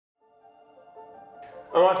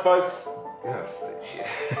All right, folks. Oh, shit.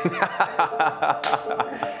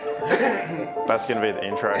 That's going to be the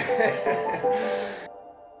intro.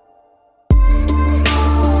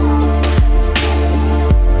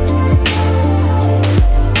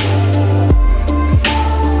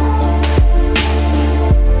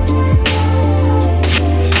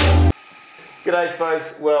 G'day,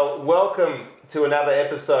 folks. Well, welcome to another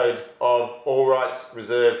episode of All Rights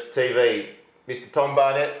Reserved TV. Mr. Tom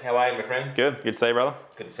Barnett, how are you, my friend? Good to see you, brother.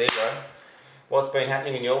 Good to see you, bro. What's been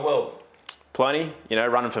happening in your world? Plenty,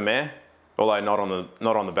 running for mayor, although not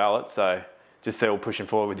on the ballot, so just still pushing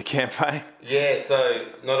forward with the campaign. Yeah, so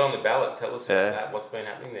not on the ballot. Tell us about that. What's been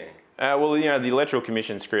happening there? Well, the Electoral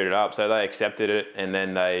Commission screwed it up, so they accepted it and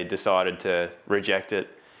then they decided to reject it.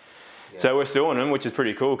 Yeah. So we're suing them, which is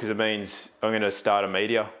pretty cool because it means I'm going to start a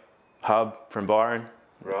media hub from Byron.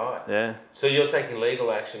 Right. Yeah. So you're taking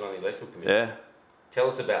legal action on the Electoral Commission? Yeah. Tell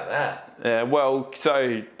us about that. Yeah, well,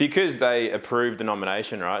 so because they approved the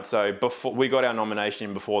nomination, right? So before we got our nomination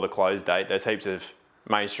in before the close date, there's heaps of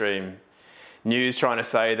mainstream news trying to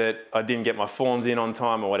say that I didn't get my forms in on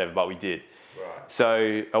time or whatever, but we did. Right.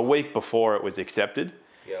 So a week before it was accepted.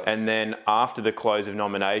 Yep. And then after the close of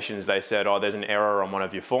nominations, they said, oh, there's an error on one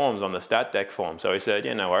of your forms, on the stat deck form. So we said,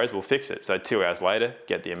 yeah, no worries, we'll fix it. So 2 hours later,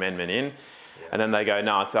 get the amendment in. Yep. And then they go,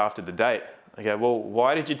 no, it's after the date. I go, well,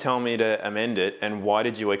 why did you tell me to amend it and why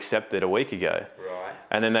did you accept it a week ago? Right.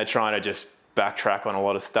 And then they're trying to just backtrack on a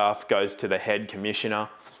lot of stuff, goes to the head commissioner,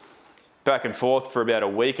 back and forth for about a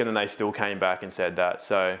week, and then they still came back and said that.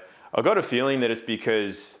 So I got a feeling that it's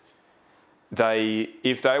because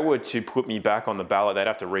if they were to put me back on the ballot, they'd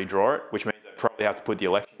have to redraw it, which means they'd probably have to put the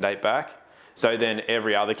election date back. So then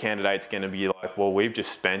every other candidate's going to be like, well, we've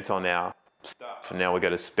just spent on our stuff and now we've got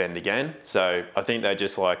to spend again. So I think they're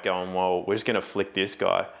just like going, well, we're just going to flick this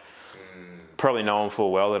guy. Probably knowing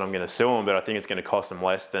full well that I'm going to sue him, but I think it's going to cost them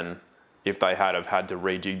less than if they had to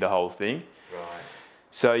rejig the whole thing. Right.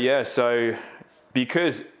 So yeah, so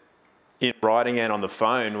because in writing and on the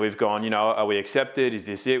phone, we've gone, are we accepted? Is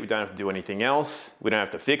this it? We don't have to do anything else. We don't have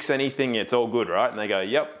to fix anything. It's all good, right? And they go,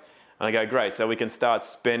 yep. And I go, great. So we can start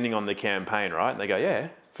spending on the campaign, right? And they go, yeah,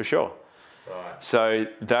 for sure. Right. So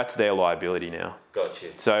that's their liability now. Gotcha.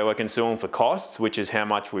 So I can sue them for costs, which is how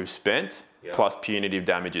much we've spent, yep, plus punitive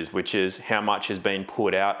damages, which is how much has been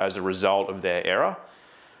put out as a result of their error.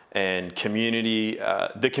 And community,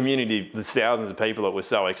 the thousands of people that were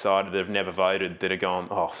so excited that have never voted that are going,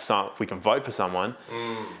 we can vote for someone.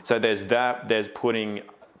 So there's that, there's putting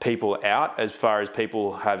people out as far as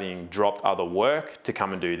people having dropped other work to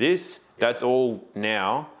come and do this. Yep. That's all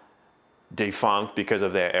now defunct because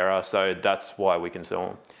of their error, so that's why we can sue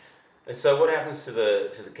them. And so what happens to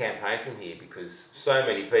the campaign from here? Because so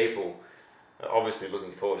many people are obviously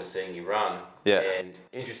looking forward to seeing you run. Yeah. And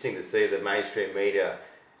interesting to see the mainstream media,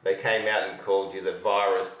 they came out and called you the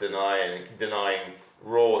virus denying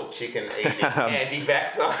raw chicken eating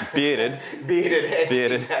anti-vaxxer. Bearded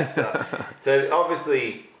anti-vaxxer. So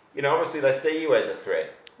obviously they see you as a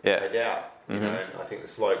threat. Yeah. No doubt. You know, I think the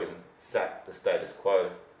slogan "Sack the status quo"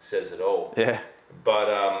 says it all. Yeah.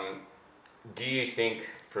 But do you think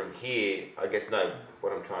from here,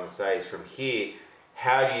 what I'm trying to say is from here,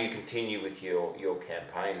 how do you continue with your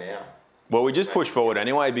campaign now? Well, we just pushed forward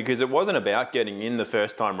anyway because it wasn't about getting in the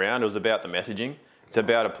first time round, it was about the messaging. It's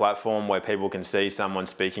about a platform where people can see someone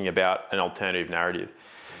speaking about an alternative narrative.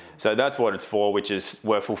 So that's what it's for, which is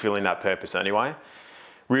we're fulfilling that purpose anyway.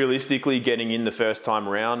 Realistically, getting in the first time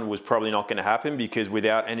round was probably not going to happen because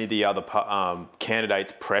without any of the other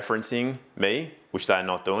candidates preferencing me, which they're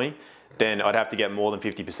not doing, then I'd have to get more than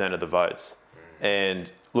 50% of the votes. And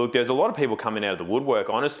look, there's a lot of people coming out of the woodwork.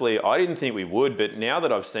 Honestly, I didn't think we would, but now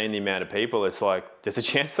that I've seen the amount of people, it's like, there's a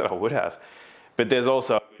chance that I would have. But there's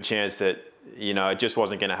also a good chance that, it just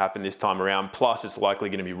wasn't going to happen this time around. Plus, it's likely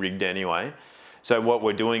going to be rigged anyway. So what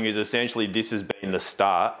we're doing is essentially this has been the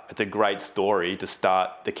start. It's a great story to start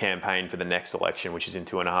the campaign for the next election, which is in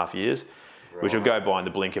 2.5 years, right, which will go by in the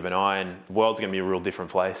blink of an eye, and the world's going to be a real different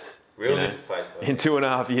place. Different place, buddy. In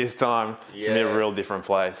 2.5 years' time, it's going to be a real different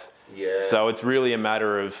place. Yeah. So it's really a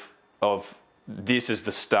matter of this is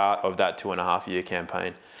the start of that 2.5 year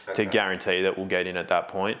campaign to guarantee that we'll get in at that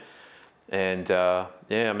point. And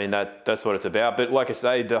that's what it's about. But like I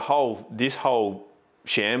say, this whole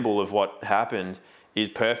shamble of what happened is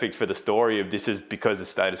perfect for the story of this is because the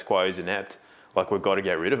status quo is inept. Like we've got to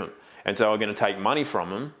get rid of them. And so we're going to take money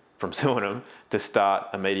from suing them to start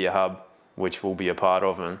a media hub, which we'll be a part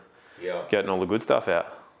of and getting all the good stuff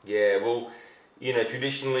out. Yeah, well,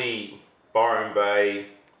 traditionally Byron Bay,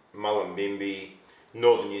 Mullumbimby,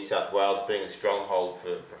 northern New South Wales being a stronghold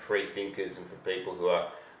for free thinkers and for people who are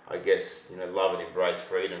I guess, love and embrace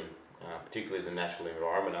freedom, particularly the natural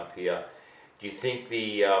environment up here. Do you think do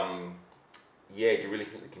you really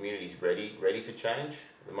think the community's ready for change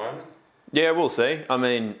at the moment? Yeah, we'll see. I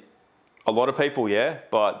mean, a lot of people, yeah,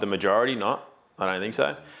 but the majority not. I don't think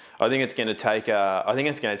so. I think it's going to take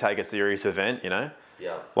a serious event,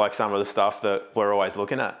 Yeah. like some of the stuff that we're always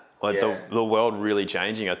looking at. Like the world really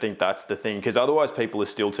changing. I think that's the thing, because otherwise people are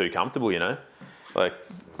still too comfortable, Like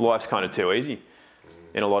life's kind of too easy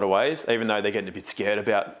in a lot of ways, even though they're getting a bit scared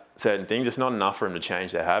about certain things. It's not enough for them to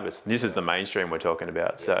change their habits. This is the mainstream we're talking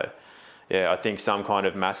about. Yeah. So, yeah, I think some kind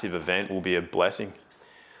of massive event will be a blessing.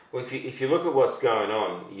 Well, if you look at what's going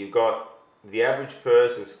on, you've got the average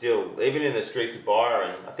person still, even in the streets of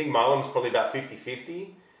Byron, I think Mullum's probably about 50-50,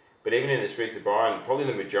 but even in the streets of Byron, probably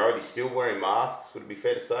the majority still wearing masks, would it be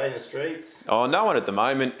fair to say, in the streets? Oh, no one at the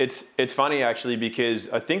moment. It's funny, actually, because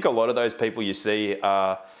I think a lot of those people you see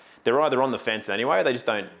they're either on the fence anyway, they just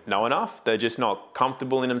don't know enough. They're just not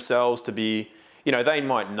comfortable in themselves to be, they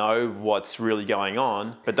might know what's really going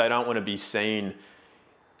on, but they don't want to be seen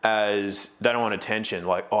as, they don't want attention,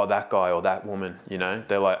 like, oh, that guy or that woman,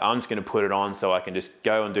 They're like, I'm just going to put it on so I can just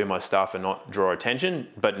go and do my stuff and not draw attention,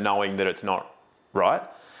 but knowing that it's not right.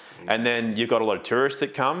 And then you've got a lot of tourists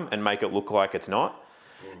that come and make it look like it's not.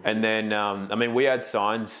 And then, we had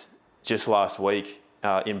signs just last week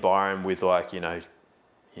in Byron with like, a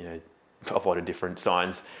lot of different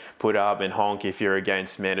signs put up, and honk if you're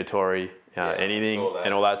against mandatory anything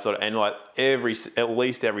and all that sort of, and like at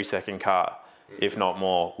least every second car, if not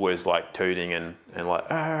more, was like tooting and like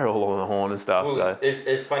all on the horn and stuff. Well, so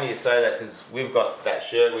it's funny you say that, because we've got that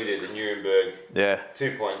shirt we did, the Nuremberg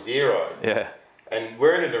 2.0. Yeah. And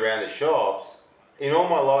wearing it around the shops. In all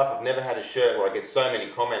my life, I've never had a shirt where I get so many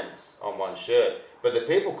comments on one shirt. But the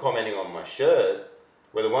people commenting on my shirt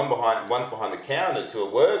were the ones behind the counters who are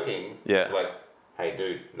working. Yeah. Like, hey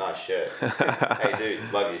dude, nice shirt. Hey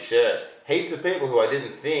dude, love your shirt. Heaps of people who I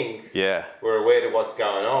didn't think were aware of what's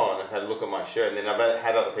going on have had a look at my shirt. And then I've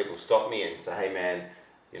had other people stop me and say, hey man,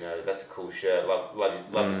 that's a cool shirt. Love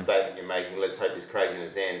the statement you're making. Let's hope this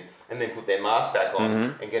craziness ends. And then put their mask back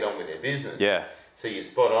on and get on with their business. Yeah. So you're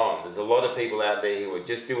spot on. There's a lot of people out there who are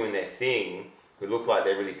just doing their thing, who look like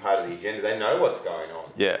they're really part of the agenda. They know what's going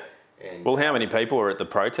on. Yeah. And well, how many people were at the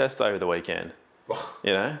protest over the weekend?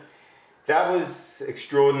 That was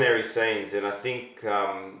extraordinary scenes, and I think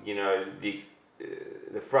the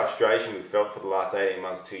frustration we've felt for the last 18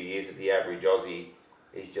 months, 2 years, that the average Aussie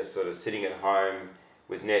is just sort of sitting at home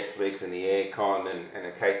with Netflix and the aircon and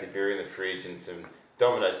a case of beer in the fridge and some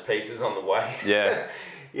Domino's pizzas on the way. Yeah.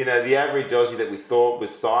 The average Aussie that we thought was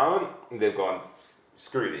silent, they've gone,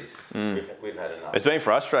 screw this. We've had enough. It's been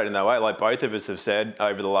frustrating though, eh? Like both of us have said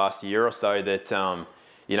over the last year or so that,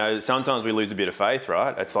 sometimes we lose a bit of faith,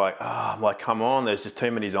 right? It's like, come on, there's just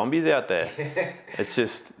too many zombies out there. It's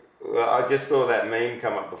just... Well, I just saw that meme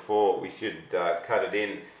come up before. We should cut it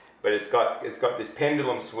in. But it's got this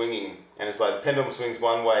pendulum swinging, and it's like the pendulum swings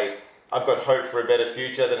one way, I've got hope for a better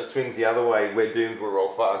future, then it swings the other way, we're doomed, we're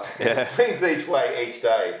all fucked. Yeah. It swings each way, each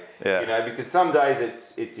day. Yeah. Because some days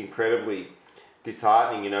it's incredibly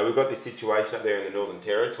disheartening. We've got this situation up there in the Northern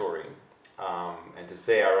Territory, and to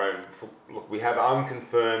see our own, look, we have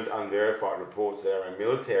unconfirmed, unverified reports that our own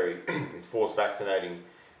military is force vaccinating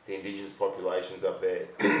the indigenous populations up there,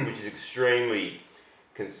 which is extremely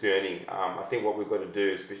concerning. I think what we've got to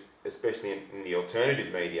do, especially in the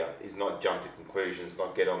alternative media, is not jump to conclusions,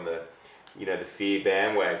 not get on the fear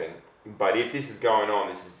bandwagon. But if this is going on,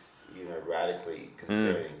 this is radically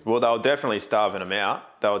concerning. Well, they were definitely starving them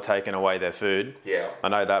out. They were taking away their food. Yeah. I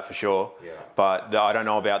know that for sure. Yeah. But I don't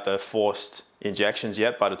know about the forced injections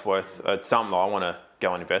yet, but it's something I want to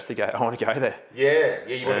go and investigate. I want to go there. Yeah,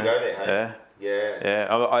 you want to go there, hey? Yeah.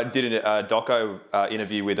 I did a doco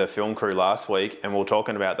interview with a film crew last week, and we were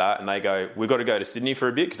talking about that, and they go, we've got to go to Sydney for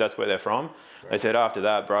a bit because that's where they're from. Right. They said, after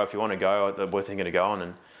that, bro, if you want to go, we're thinking of going.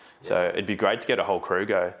 And so it'd be great to get a whole crew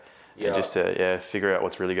go. Yeah. And just to figure out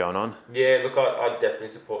what's really going on. Yeah, look, I'd definitely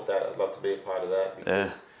support that. I'd love to be a part of that,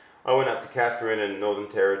 because I went up to Catherine and Northern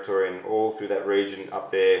Territory and all through that region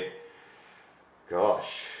up there,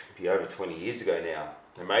 gosh, it'd be over 20 years ago now.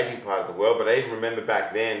 Amazing part of the world, but I even remember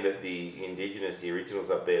back then that the indigenous, the originals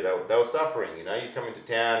up there, they were suffering. You come into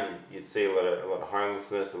town, and you'd see a lot of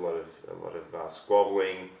homelessness, a lot of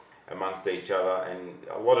squabbling amongst each other, and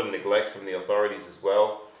a lot of neglect from the authorities as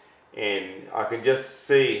well. And I can just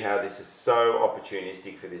see how this is so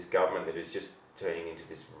opportunistic for this government that is just turning into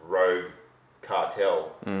this rogue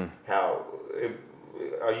cartel. How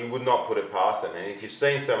you would not put it past them. And if you've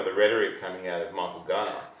seen some of the rhetoric coming out of Michael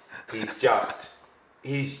Gunner,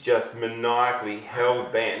 he's just maniacally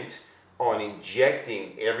hell-bent on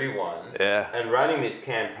injecting everyone and running this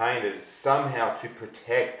campaign that is somehow to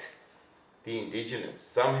protect the indigenous,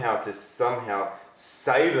 somehow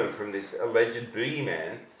save them from this alleged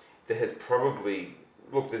boogeyman that has probably,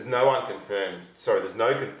 look, there's no confirmed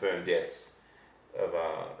deaths of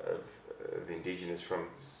indigenous from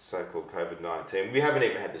so-called COVID-19. We haven't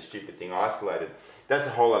even had the stupid thing isolated. That's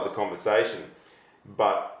a whole other conversation.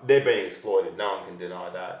 But they're being exploited. No one can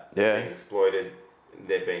deny that. They're being exploited.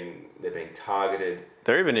 They're being targeted.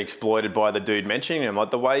 They're even exploited by the dude mentioning them.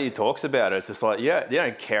 Like the way he talks about it, it's just like, yeah, you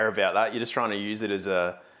don't care about that. You're just trying to use it as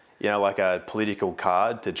a, like a political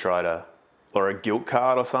card to try to, or a guilt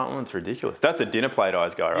card or something. It's ridiculous. That's the dinner plate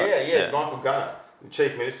eyes guy, right? Yeah. Michael Gunner, the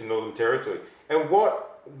Chief Minister of Northern Territory. And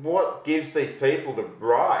what gives these people the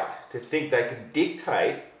right to think they can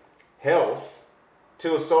dictate health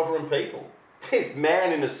to a sovereign people? This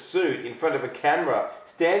man in a suit in front of a camera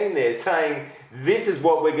standing there saying, this is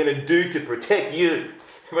what we're going to do to protect you.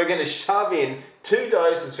 We're going to shove in 2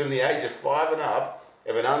 doses from the age of 5 and up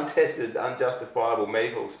of an untested, unjustifiable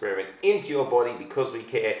medical experiment into your body because we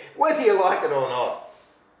care, whether you like it or not.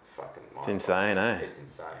 Fucking It's insane, eh? It's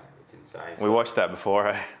insane. It's insane. We watched that before,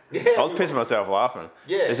 eh? Yeah, I was pissing myself laughing.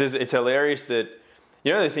 Yeah. It's hilarious that,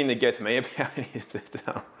 the thing that gets me about it is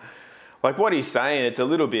that, like what he's saying, it's a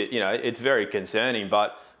little bit, it's very concerning,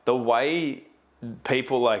 but the way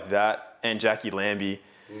people like that and Jackie Lambie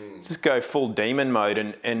just go full demon mode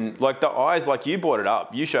and like the eyes, like you brought it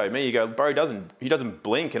up, you showed me, you go, bro, he doesn't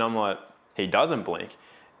blink. And I'm like, he doesn't blink,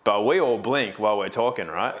 but we all blink while we're talking,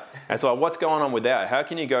 right? And it's like, what's going on with that? How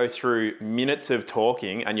can you go through minutes of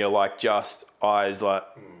talking and you're like just eyes like,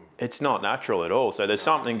 it's not natural at all. So there's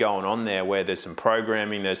something going on there where there's some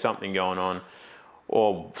programming, there's something going on,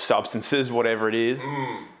 or substances, whatever it is,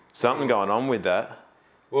 something going on with that.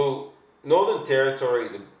 Well, Northern Territory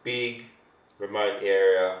is a big, remote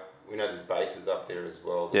area. We know there's bases up there as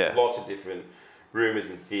well. There's lots of different rumours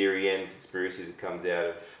and theory and conspiracy that comes out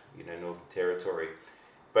of, Northern Territory.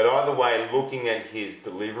 But either way, looking at his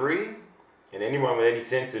delivery, and anyone with any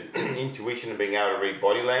sense of intuition and being able to read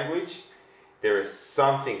body language, there is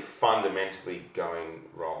something fundamentally going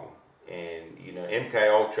wrong. And, MK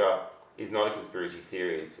Ultra is not a conspiracy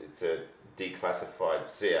theory. It's a declassified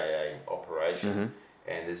CIA operation.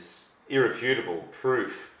 And there's irrefutable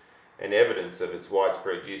proof and evidence of its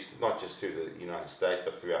widespread use, not just through the United States,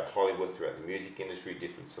 but throughout Hollywood, throughout the music industry,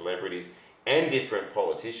 different celebrities, and different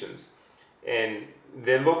politicians. And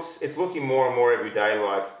it's looking more and more every day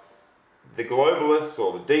like the globalists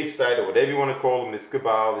or the deep state or whatever you want to call them, this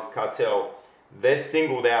cabal, this cartel, they've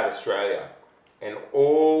singled out Australia. And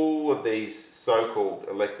all of these so-called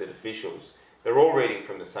elected officials, they're all reading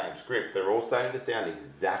from the same script. They're all starting to sound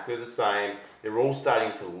exactly the same. They're all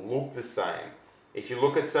starting to look the same. If you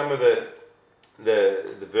look at some of the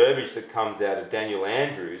verbiage that comes out of Daniel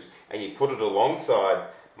Andrews and you put it alongside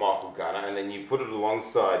Michael Gunner and then you put it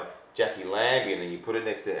alongside Jackie Lambie and then you put it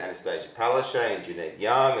next to Anastasia Palaszczuk and Jeanette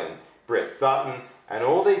Young and Brett Sutton and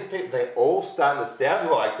all these people, they're all starting to sound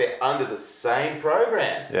like they're under the same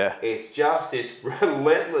program. Yeah. It's just this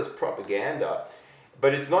relentless propaganda.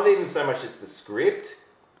 But it's not even so much it's the script,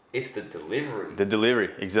 it's the delivery. The delivery,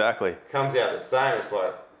 exactly. Comes out the same, it's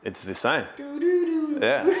like... It's the same.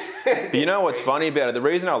 Yeah. But you know what's funny about it? The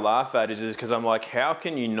reason I laugh at it is because I'm like, how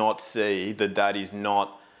can you not see that is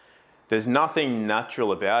not... There's nothing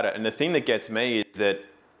natural about it. And the thing that gets me is that,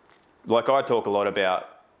 like I talk a lot about,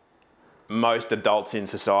 most adults in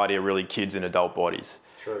society are really kids in adult bodies.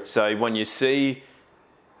 True. So when you see...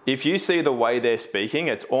 If you see the way they're speaking,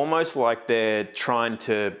 it's almost like they're trying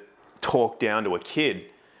to talk down to a kid.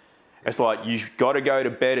 It's like, you've got to go to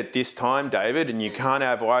bed at this time, David, and you can't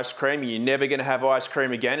have ice cream, and you're never going to have ice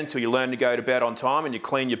cream again until you learn to go to bed on time, and you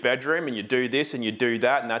clean your bedroom, and you do this, and you do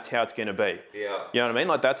that, and that's how it's going to be. Yeah. You know what I mean?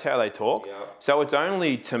 Like, that's how they talk. Yeah. So it's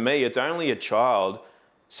only, to me, it's only a child,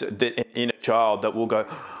 that will go...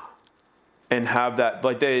 and have that,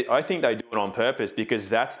 like I think they do it on purpose because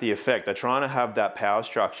that's the effect. They're trying to have that power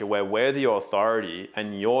structure where we're the authority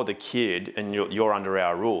and you're the kid and you're under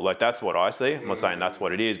our rule. Like that's what I see. I'm not saying that's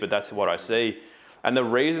what it is, but that's what I see. And the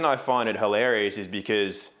reason I find it hilarious is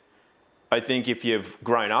because I think if you've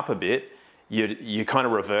grown up a bit, you kind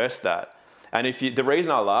of reverse that. And the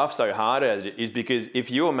reason I laugh so hard at it is because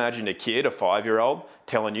if you imagine a kid, a 5-year-old,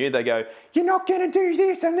 telling you, they go, you're not going to do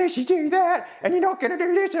this unless you do that, and you're not going to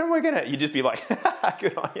do this, and we're going to... You'd just be like,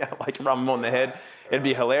 good on you, like rub them on the head. It'd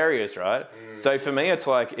be hilarious, right? So for me, it's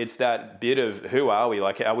like, it's that bit of who are we?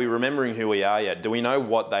 Like, are we remembering who we are yet? Do we know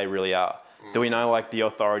what they really are? Do we know like the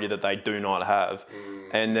authority that they do not have?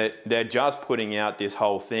 And that they're just putting out this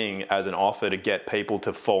whole thing as an offer to get people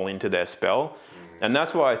to fall into their spell. And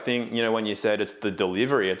that's why I think, you know, when you said it's the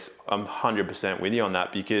delivery, I'm 100% with you on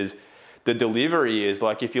that, because the delivery is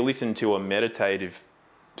like, if you listen to a meditative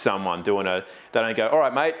someone they don't go, all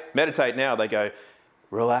right, mate, meditate now. They go,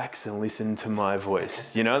 relax and listen to my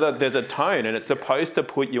voice. You know, that there's a tone, and it's supposed to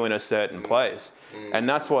put you in a certain place. And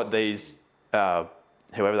that's what these,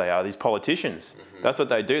 whoever they are, these politicians, that's what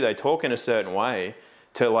they do. They talk in a certain way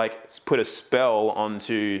to like put a spell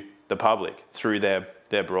onto the public through their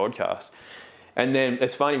broadcast. And then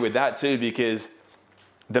it's funny with that too, because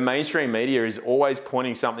the mainstream media is always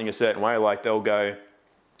pointing something a certain way. Like they'll go,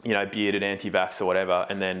 you know, bearded anti-vax or whatever,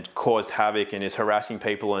 and then caused havoc and is harassing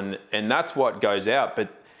people, and that's what goes out. But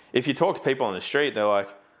if you talk to people on the street, they're like,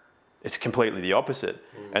 it's completely the opposite.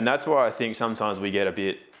 And that's why I think sometimes we get a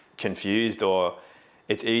bit confused, or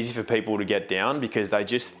it's easy for people to get down because they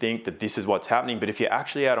just think that this is what's happening. But if you're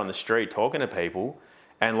actually out on the street talking to people,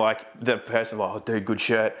 and like the person like, oh dude, good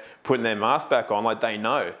shirt, putting their mask back on, like they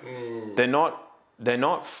know. They're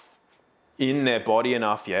not in their body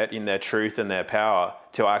enough yet, in their truth and their power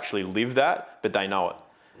to actually live that, but they know it.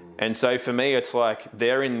 And so for me, it's like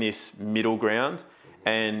they're in this middle ground,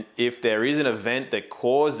 and if there is an event that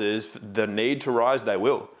causes the need to rise, they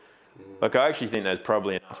will. Like I actually think there's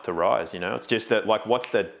probably enough to rise, you know? It's just that like, what's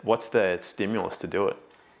the stimulus to do it?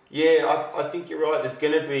 Yeah, I think you're right. There's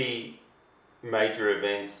going to be major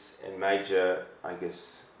events and major, I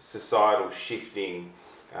guess, societal shifting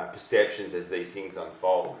perceptions as these things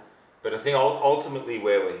unfold. But I think ultimately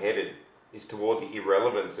where we're headed is toward the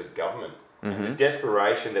irrelevance of government. And the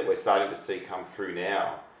desperation that we're starting to see come through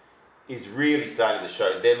now is really starting to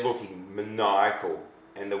show they're looking maniacal,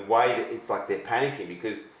 and the way that it's like they're panicking,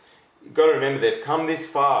 because you've got to remember they've come this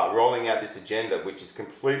far rolling out this agenda which is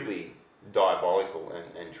completely diabolical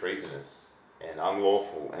and treasonous and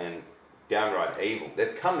unlawful and downright evil.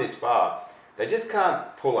 They've come this far. They just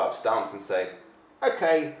can't pull up stumps and say,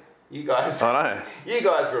 okay, you guys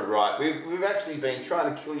were right. We've actually been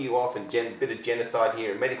trying to kill you off, and a bit of genocide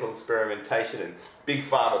here and medical experimentation, and Big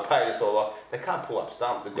Pharma paid us all off. They can't pull up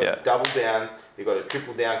stumps. They've got to double down. They've got to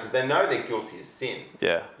triple down, because they know they're guilty of sin.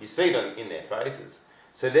 Yeah. You see it in their faces.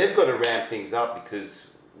 So they've got to ramp things up,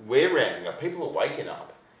 because we're ramping up. People are waking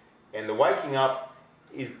up. And the waking up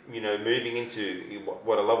is, you know, moving into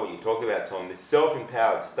what I love what you talk about, Tom, this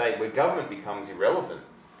self-empowered state where government becomes irrelevant.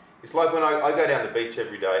 It's like when I go down the beach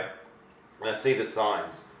every day and I see the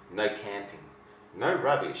signs, no camping, no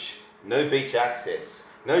rubbish, no beach access,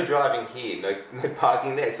 no driving here, no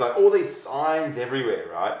parking there. It's like all these signs everywhere,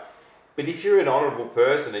 right? But if you're an honourable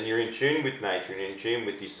person and you're in tune with nature and in tune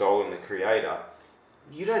with your soul and the Creator,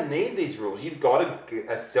 you don't need these rules. You've got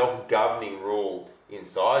a self-governing rule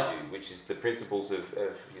inside you, which is the principles of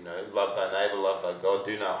you know, love thy neighbour, love thy God,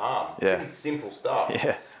 do no harm. Yeah. Pretty simple stuff.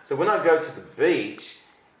 Yeah. So when I go to the beach,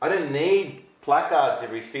 I don't need placards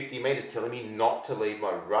every 50 metres telling me not to leave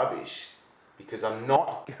my rubbish, because I'm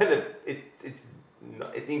not going to,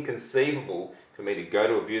 it's inconceivable for me to go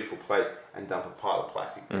to a beautiful place and dump a pile of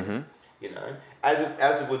plastic. You know,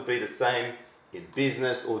 as it would be the same in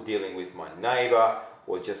business or dealing with my neighbour,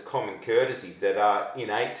 or just common courtesies that are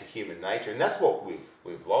innate to human nature. And that's what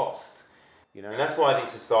we've lost. You know, and that's why I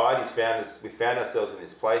think we've found ourselves in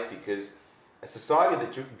this place, because a society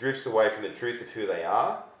that drifts away from the truth of who they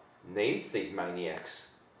are needs these maniacs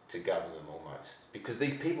to govern them almost. Because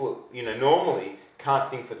these people, you know, normally can't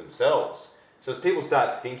think for themselves. So as people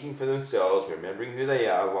start thinking for themselves, remembering who they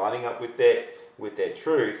are, lining up with their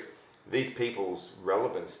truth, these people's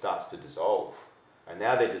relevance starts to dissolve. And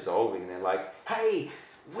now they're dissolving, and they're like, hey,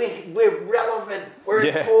 we're relevant, we're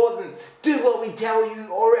important, do what we tell you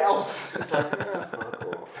or else. It's like, oh,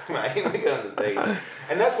 fuck off, mate, we're going to the beach.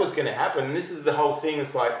 And that's what's going to happen. And this is the whole thing.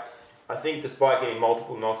 It's like, I think despite getting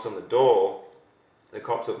multiple knocks on the door, the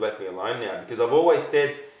cops have left me alone now, because I've always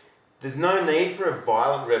said there's no need for a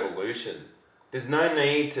violent revolution. There's no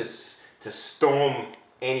need to storm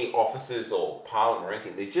any offices or parliament or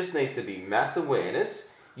anything. There just needs to be mass awareness.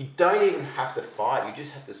 You don't even have to fight. You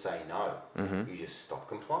just have to say no. You just stop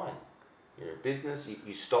complying. You're a business.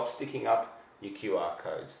 You stop sticking up your QR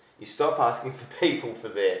codes. You stop asking for people for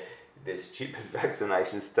their stupid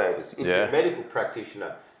vaccination status. If you're a medical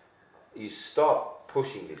practitioner, you stop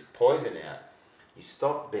pushing this poison out. You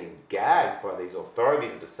stop being gagged by these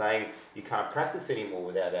authorities that are saying you can't practice anymore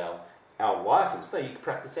without our license. No, you can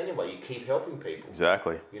practice anyway. You keep helping people.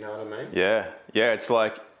 Exactly. You know what I mean? Yeah. Yeah, it's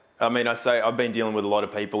like, I mean, I've been dealing with a lot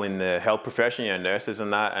of people in the health profession, you know, nurses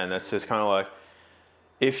and that, and it's just kind of like,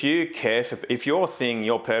 if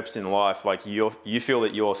your purpose in life, like you feel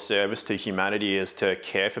that your service to humanity is to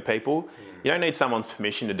care for people, you don't need someone's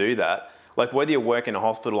permission to do that. Like whether you work in a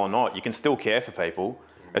hospital or not, you can still care for people.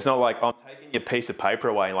 It's not like I'm taking your piece of paper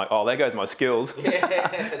away and like, oh, there goes my skills.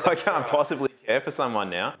 I can't possibly care for someone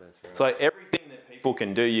now. That's right. So like, everything that people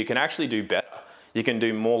can do, you can actually do better. You can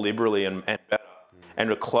do more liberally and better,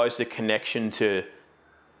 and a closer connection to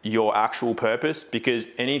your actual purpose, because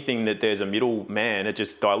anything that there's a middle man, it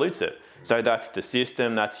just dilutes it. So that's the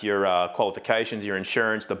system, that's your qualifications, your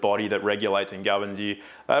insurance, the body that regulates and governs you.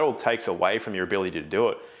 That all takes away from your ability to do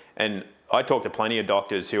it. And I talk to plenty of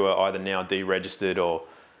doctors who are either now deregistered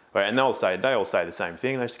and they all say the same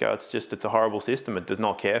thing. They just go, it's a horrible system. It does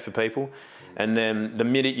not care for people. And then the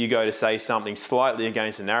minute you go to say something slightly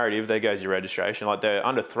against the narrative, there goes your registration. Like, they're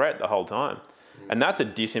under threat the whole time. And that's a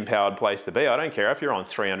disempowered place to be. I don't care if you're on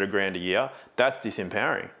 300 grand a year, that's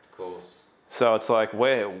disempowering. Of course. So it's like,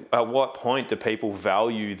 at what point do people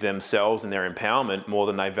value themselves and their empowerment more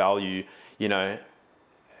than they value,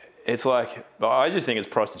 it's like, I just think it's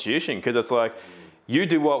prostitution, because it's like, you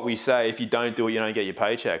do what we say. If you don't do it, you don't get your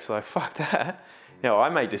paychecks. Like, fuck that. I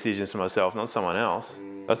make decisions for myself, not someone else.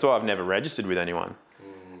 That's why I've never registered with anyone.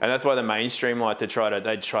 And that's why the mainstream they try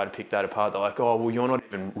to pick that apart. They're like, oh, well, you're not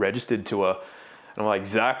even registered to a... And I'm like,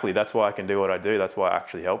 exactly, that's why I can do what I do. That's why I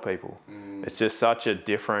actually help people. It's just such a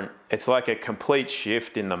different... It's like a complete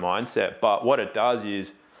shift in the mindset. But what it does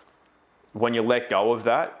is, when you let go of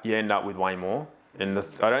that, you end up with way more. And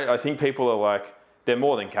I think people are like, they're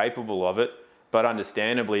more than capable of it, but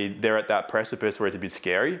understandably, they're at that precipice where it's a bit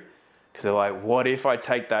scary. Because they're like, what if I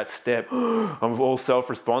take that step? I'm all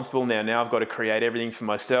self-responsible now. Now I've got to create everything for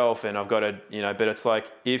myself, and I've got to, but it's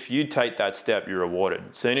like, if you take that step, you're rewarded.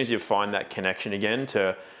 As soon as you find that connection again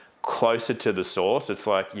to closer to the source, it's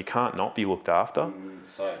like, you can't not be looked after.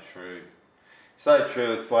 So true. So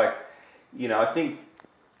true. It's like, I think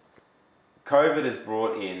COVID has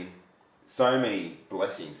brought in so many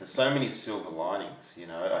blessings. There's so many silver linings,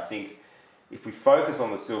 I think if we focus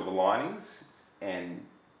on the silver linings and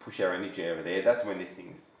push our energy over there, that's when this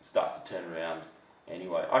thing starts to turn around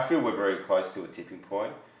anyway. I feel we're very close to a tipping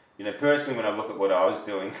point. Personally, when I look at what I was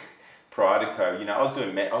doing prior to COVID, I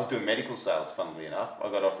was doing medical sales, funnily enough. I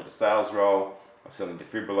got offered a sales role. I was selling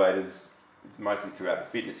defibrillators, mostly throughout the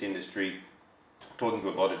fitness industry, talking to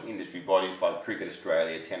a lot of industry bodies like Cricket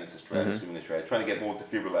Australia, Tennis Australia, Swimming Australia, trying to get more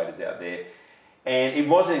defibrillators out there. And it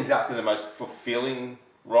wasn't exactly the most fulfilling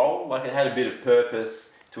role. Like, it had a bit of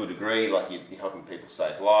purpose to a degree, like you're helping people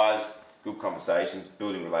save lives, good conversations,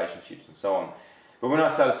 building relationships and so on. But when I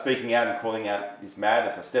started speaking out and calling out this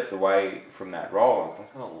madness, I stepped away from that role. I was like,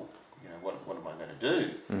 oh, well, what am I going to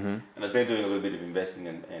do? And I'd been doing a little bit of investing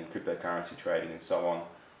and cryptocurrency trading and so on.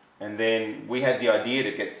 And then we had the idea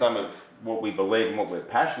to get some of what we believe and what we're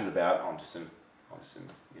passionate about onto some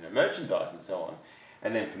merchandise and so on.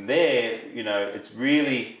 And then from there, it's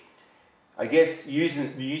really, I guess,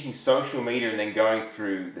 using social media and then going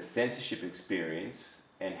through the censorship experience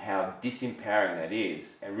and how disempowering that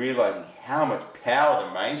is, and realizing how much power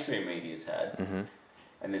the mainstream media's had,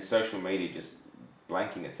 and then social media just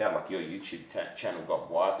blanking us out, like your YouTube channel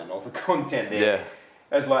got wiped and all the content there.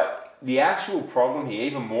 Yeah. It's like, the actual problem here,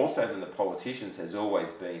 even more so than the politicians, has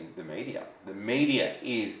always been the media. The media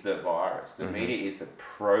is the virus. The media is the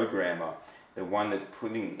programmer, the one that's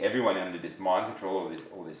putting everyone under this mind control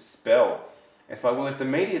or this spell. And it's like, well, if the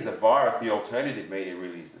media is the virus, the alternative media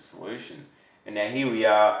really is the solution. And now here we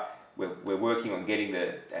are, we're working on getting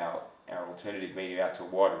our alternative media out to a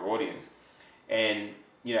wider audience. And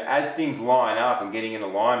as things line up and getting in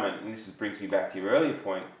alignment, and this brings me back to your earlier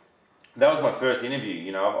point, that was my first interview.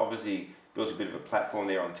 I've obviously built a bit of a platform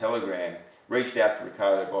there on Telegram, reached out to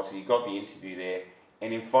Ricardo Bossi, got the interview there,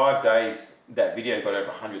 and in 5 days, that video got over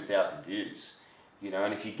 100,000 views.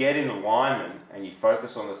 And if you get in alignment and you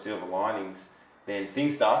focus on the silver linings, then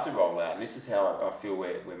things start to roll out. And this is how I feel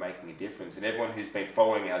we're making a difference. And everyone who's been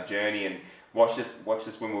following our journey and watched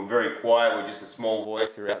us when we were very quiet, we're just a small voice,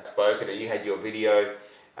 we're outspoken, and you had your video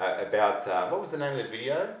about, what was the name of the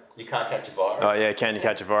video? You Can't Catch a Virus. Oh yeah, Can You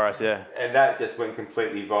Catch a Virus, yeah. And that just went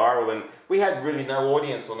completely viral, and we had really no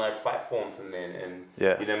audience or no platform from then, and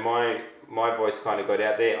my voice kind of got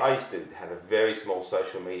out there. I used to have a very small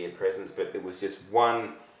social media presence, but it was just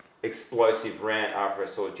one explosive rant after I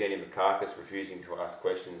saw Jenny McCarkis refusing to ask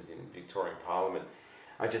questions in Victorian Parliament.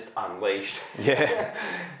 I just unleashed. Yeah.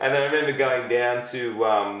 And then I remember going down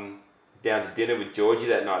to dinner with Georgie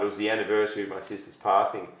that night. It was the anniversary of my sister's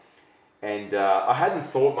passing. And I hadn't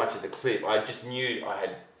thought much of the clip. I just knew I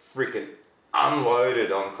had freaking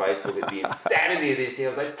unloaded on Facebook at the insanity of this thing. I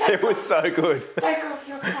was like, it was so good. Take off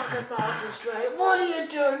your fucking mask, Australia. What are you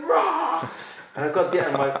doing wrong? And I got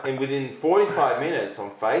down, and within 45 minutes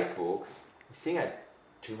on Facebook, this thing had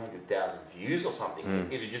 200,000 views or something.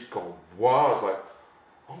 It had just gone wild. I was like,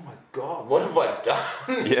 oh my God, what have I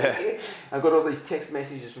done? Yeah. I got all these text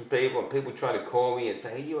messages from people and people trying to call me and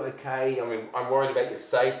say, are you okay? I mean, I'm worried about your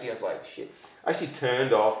safety. I was like, shit. I actually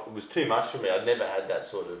turned off. It was too much for me. I'd never had that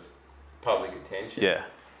sort of public attention. Yeah.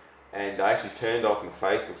 And I actually turned off my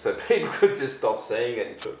Facebook so people could just stop seeing it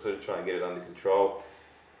and sort of try and get it under control.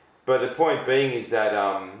 But the point being is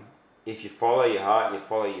that if you follow your heart and you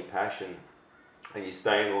follow your passion and you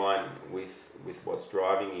stay in line with what's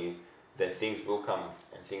driving you, then things will come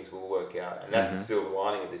and things will work out. And that's the silver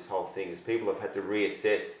lining of this whole thing, is people have had to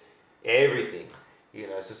reassess everything. You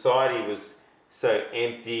know, society was so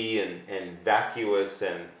empty and vacuous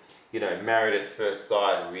and, you know, married at first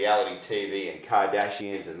sight and reality TV and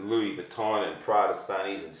Kardashians and Louis Vuitton and Prada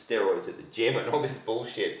Sunnies and steroids at the gym and all this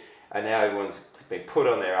bullshit. And now everyone's been put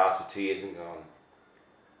on their ass for 2 years and gone,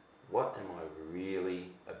 what am I really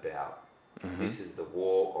about? This is the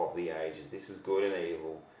war of the ages. This is good and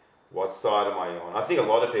evil. What side am I on? I think a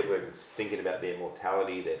lot of people are thinking about their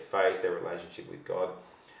mortality, their faith, their relationship with God,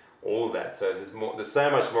 all of that. So there's so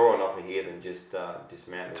much more on offer here than just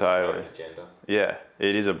dismantling the agenda. Yeah,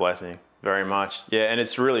 it is a blessing, very much. Yeah, and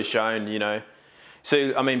it's really shown, you know.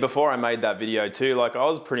 See, I mean, before I made that video too, like I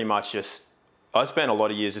was pretty much I spent a lot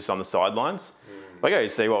of years just on the sidelines. Like I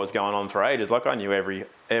used to see what was going on for ages. Like I knew every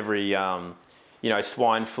you know,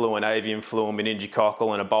 swine flu and avian flu and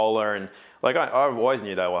meningococcal and Ebola, and like I always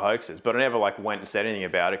knew they were hoaxes, but I never like went and said anything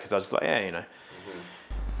about it because I was just like, yeah, you know.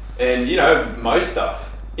 And you know, most stuff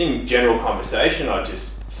in general conversation, I'd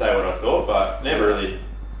just say what I thought, but never really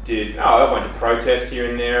did. No, I went to protests here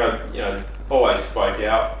and there. I, you know, always spoke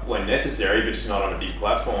out when necessary, but just not on a big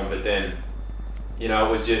platform. But then, you know, it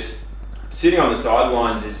was just sitting on the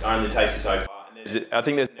sidelines only takes you so far. I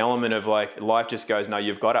think there's an element of like life just goes, no,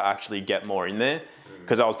 you've got to actually get more in there,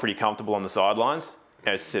 because I was pretty comfortable on the sidelines.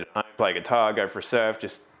 You know, sit at home, play guitar, go for a surf,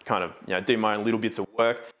 just kind of, you know, do my own little bits of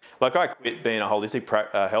work. Like I quit being a holistic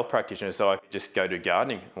health practitioner so I could just go do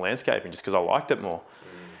gardening and landscaping just because I liked it more.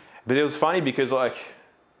 But it was funny because like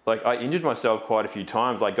I injured myself quite a few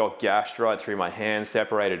times, like got gashed right through my hand,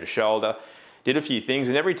 separated a shoulder, did a few things,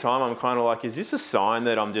 and every time I'm kind of like, is this a sign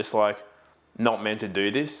that I'm just like not meant to do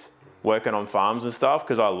this? Working on farms and stuff,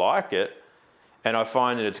 because I like it and I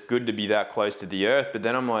find that it's good to be that close to the earth. But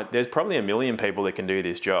then I'm like, there's probably a million people that can do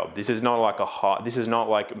this job. This is not like this is not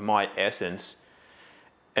like my essence.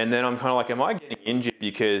 And then I'm kind of like, am I getting injured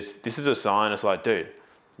because this is a sign? It's like, dude,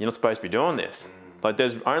 you're not supposed to be doing this. Like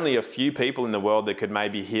there's only a few people in the world that could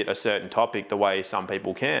maybe hit a certain topic the way some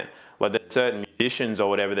people can. Like there's certain musicians or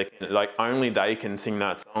whatever that can, like only they can sing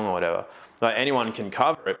that song or whatever. Like anyone can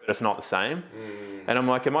cover it, but it's not the same. And I'm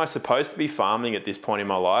like, am I supposed to be farming at this point in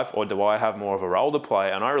my life, or do I have more of a role to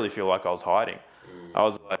play? And I really feel like I was hiding. I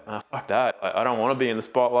was like, oh, fuck that. I don't want to be in the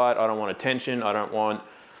spotlight. I don't want attention. I don't want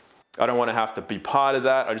to have to be part of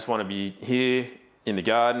that. I just want to be here in the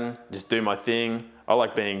garden, just do my thing. I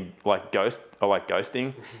like being like I like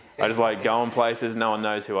ghosting. I just like going places. No one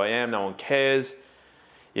knows who I am. No one cares.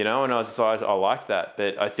 You know, and I was just like, I liked that.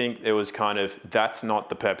 But I think it was kind of, that's not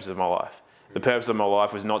the purpose of my life. The purpose of my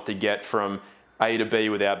life was not to get from A to B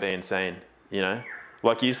without being seen, you know?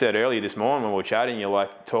 Like you said earlier this morning when we were chatting, you're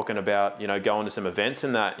like talking about, you know, going to some events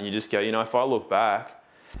and that, and you just go, you know, if I look back,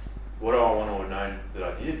 what do I want to have known that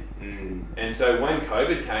I did? And so when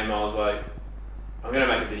COVID came, I was like, I'm going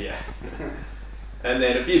to make a video. And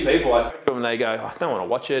then a few people, I spoke to them and they go, I don't want to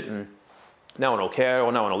watch it and no one will care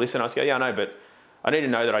or no one will listen. I just go, yeah, I know, but I need to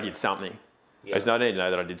know that I did something. I need to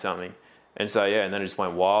know that I did something. And so, yeah, and then it just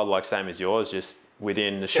went wild, like same as yours, just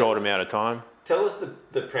within a short amount of time. Tell us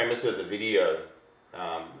the premise of the video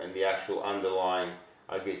and the actual underlying,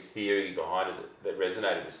 I guess, theory behind it that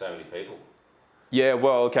resonated with so many people. Yeah,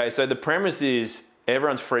 well, okay, so the premise is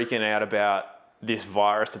everyone's freaking out about this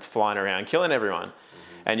virus that's flying around, killing everyone.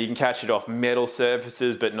 And you can catch it off metal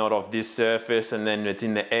surfaces, but not off this surface, and then it's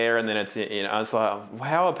in the air, and then it's in, you know, it's like,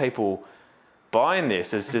 how are people buying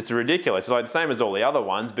this? It's ridiculous. It's like the same as all the other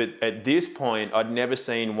ones, but at this point, I'd never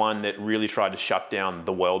seen one that really tried to shut down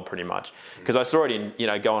the world pretty much. Because I saw it in, you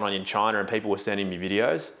know, going on in China and people were sending me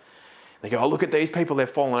videos. They go, oh, look at these people, they're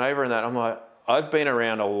falling over and that. I'm like, I've been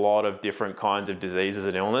around a lot of different kinds of diseases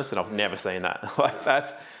and illness and I've never seen that. Like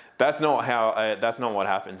that's not how, that's not what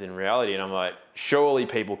happens in reality. And I'm like, surely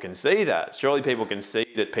people can see that. Surely people can see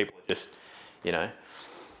that people are just, you know.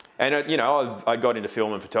 And, you know, I got into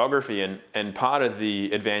film and photography, and part of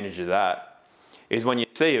the advantage of that is when you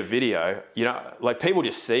see a video, you know, like people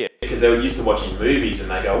just see it because they were used to watching movies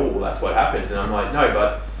and they go, oh, well, that's what happens. And I'm like, no,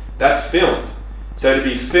 but that's filmed. So to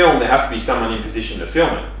be filmed, there has to be someone in position to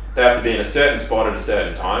film it. They have to be in a certain spot at a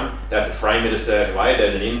certain time. They have to frame it a certain way.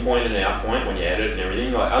 There's an in point and an out point when you edit and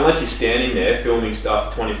everything. Like, unless you're standing there filming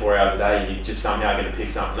stuff 24 hours a day and you're just somehow going to pick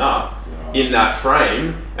something up in that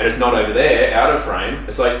frame and it's not over there, out of frame,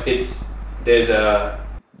 it's like there's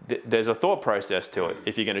a thought process to it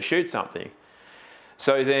if you're going to shoot something.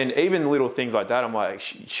 So then even little things like that, I'm like,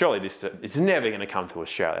 surely it's never going to come to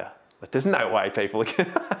Australia. Like, there's no way people are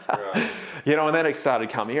gonna, you know, and then it started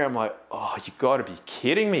coming here. I'm like, oh, you got to be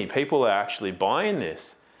kidding me. People are actually buying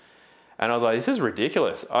this. And I was like, this is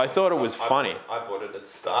ridiculous. I thought it was funny. I bought it at the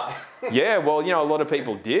start. Yeah, well, you know, a lot of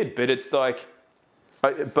people did, but it's like,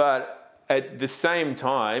 but at the same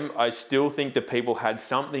time, I still think that people had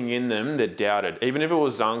something in them that doubted. Even if it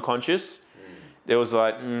was unconscious, there was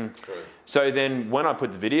like, So then when I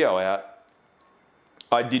put the video out,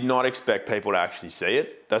 I did not expect people to actually see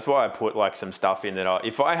it. That's why I put like some stuff in that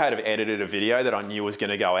if I had have edited a video that I knew was going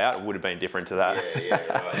to go out, it would have been different to that. Yeah,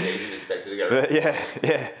 right. Yeah, you didn't expect it to go. But, yeah.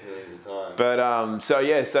 Millions of times.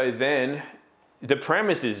 But so then the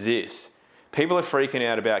premise is this: people are freaking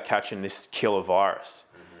out about catching this killer virus.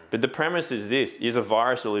 But the premise is this: is a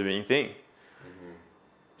virus a living thing?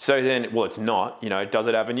 So then, well, it's not. You know, does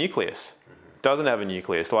it have a nucleus? Doesn't have a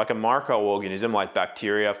nucleus. Like a microorganism like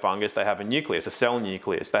bacteria, fungus, they have a nucleus, a cell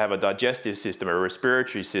nucleus. They have a digestive system, a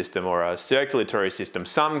respiratory system, or a circulatory system,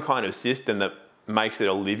 some kind of system that makes it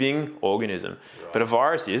a living organism. Right. But a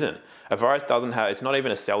virus isn't. A virus doesn't have, it's not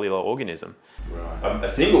even a cellular organism. Right. A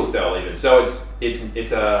single cell even. So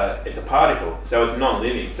it's a particle, so it's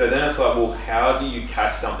non-living. So then it's like, well, how do you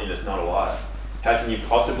catch something that's not alive? How can you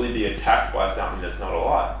possibly be attacked by something that's not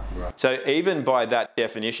alive? Right. So even by that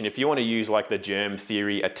definition, if you want to use like the germ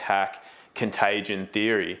theory, attack, contagion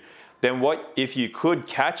theory, then what if you could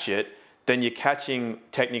catch it, then you're catching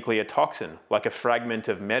technically a toxin, like a fragment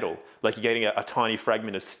of metal, like you're getting a tiny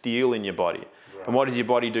fragment of steel in your body. Right. And what does your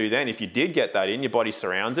body do then? If you did get that in, your body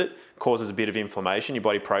surrounds it, causes a bit of inflammation, your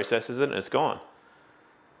body processes it, and it's gone.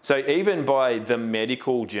 So even by the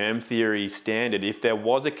medical germ theory standard, if there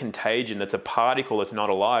was a contagion that's a particle that's not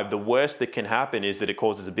alive, the worst that can happen is that it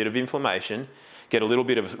causes a bit of inflammation, get a little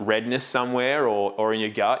bit of redness somewhere, or in your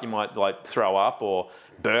gut, you might like throw up or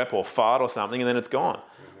burp or fart or something, and then it's gone.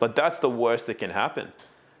 But that's the worst that can happen.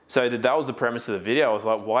 So that was the premise of the video. I was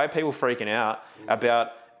like, why are people freaking out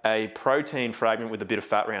about a protein fragment with a bit of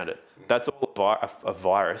fat around it? That's all a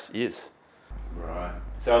virus is. Right.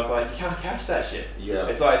 So I was like, you can't catch that shit. Yeah.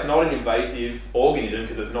 It's like, it's not an invasive organism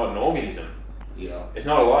because it's not an organism. Yeah. It's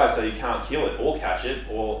not alive, so you can't kill it or catch it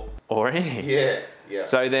or anything. Yeah. Yeah.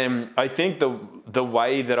 So then I think the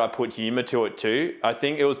way that I put humor to it too, I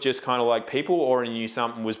think it was just kind of like people already knew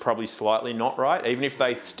something was probably slightly not right. Even if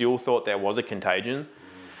they still thought there was a contagion,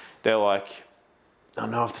 they're like, I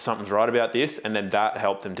don't know if something's right about this. And then that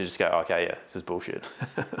helped them to just go, okay, yeah, this is bullshit.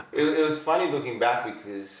 It was funny looking back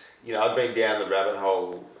because, you know, I'd been down the rabbit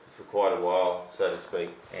hole for quite a while, so to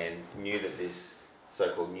speak, and knew that this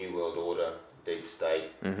so-called New World Order, deep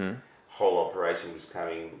state, whole operation was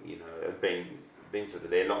coming. You know, I'd been sort of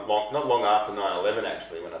there not long after 9/11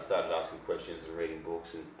 actually, when I started asking questions and reading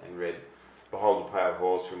books and read Behold the Pale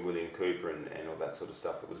Horse from William Cooper and all that sort of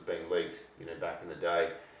stuff that was being leaked, you know, back in the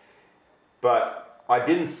day. But I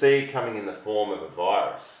didn't see it coming in the form of a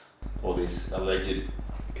virus or this alleged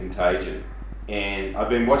contagion. And I've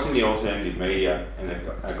been watching the alternative media, and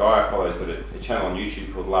a guy I follow's got a channel on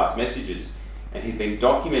YouTube called Last Messages, and he'd been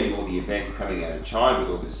documenting all the events coming out of China with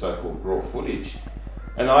all this so-called raw footage.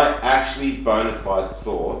 And I actually bona fide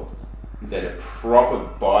thought that a proper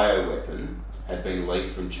bioweapon had been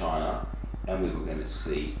leaked from China, and we were going to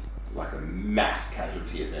see like a mass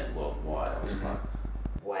casualty event worldwide. I was like,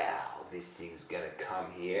 wow, this thing's going to come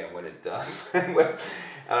here, and when it does, and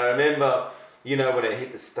I remember, you know, when it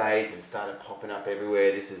hit the States and started popping up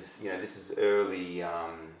everywhere. This is early,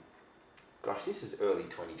 this is early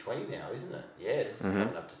 2020 now, isn't it? Yeah, this is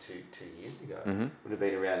coming up to two years ago.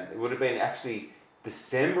 It would have been actually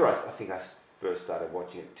December, I think I first started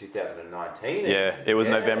watching it, 2019. Yeah, it was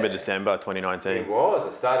November, December 2019. It was.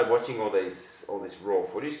 I started watching all this raw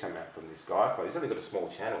footage come out from this guy. He's only got a small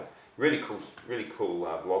channel. Really cool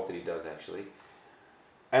vlog that he does actually.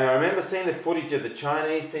 And I remember seeing the footage of the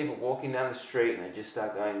Chinese people walking down the street, and they just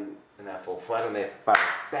start going, and they fall flat on their face,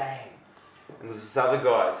 bang. And there was this other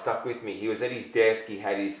guy that stuck with me. He was at his desk. He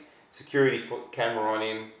had his security camera on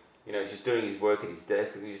him. You know, he's just doing his work at his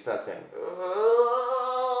desk, and he just starts going,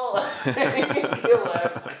 oh, and he can kill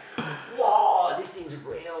her. Whoa, this thing's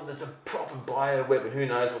real. There's a proper bioweapon. Who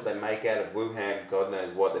knows what they make out of Wuhan? God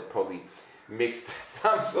knows what. They probably mixed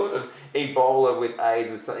some sort of Ebola with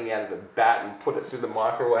AIDS with something out of a bat and put it through the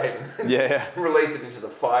microwave and released it into the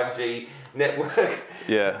 5G network.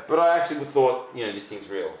 Yeah. But I actually thought, this thing's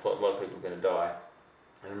real. I thought a lot of people were going to die.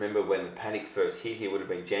 I remember when the panic first hit here, would have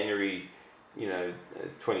been January,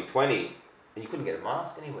 2020, and you couldn't get a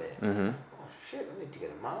mask anywhere. Mm-hmm. Oh shit, I need to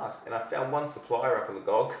get a mask. And I found one supplier up on the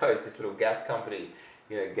Gold Coast, this little gas company,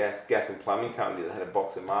 gas and plumbing company that had a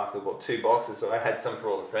box of masks. I bought 2 boxes, so I had some for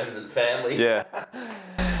all the friends and family. Yeah.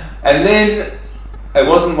 And then it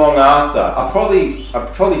wasn't long after. I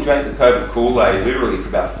probably drank the COVID Kool-Aid literally for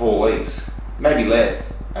about 4 weeks, maybe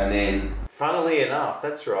less. And then, funnily enough,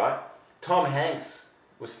 that's right, Tom Hanks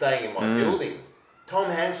was staying in my building. Tom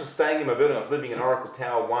Hanks was staying in my building. I was living in Oracle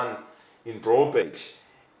Tower 1 in Broadbeach.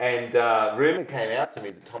 And rumour came out to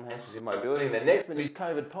me that Tom Hanks was in my building. The next minute, he's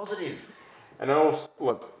COVID positive. And I was,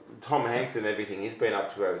 look, Tom Hanks and everything he's been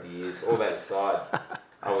up to over the years, all that aside,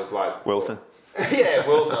 I was like... Wilson. Yeah,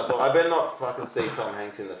 Wilson. I thought, I better not fucking see Tom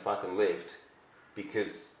Hanks in the fucking lift,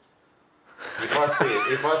 because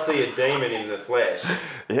if I see a demon in the flesh,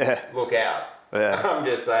 look out. Yeah. I'm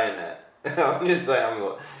just saying that. I'm just saying,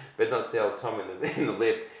 better not see old Tom in the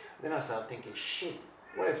lift. Then I started thinking, shit,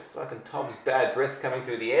 what if fucking Tom's bad breath's coming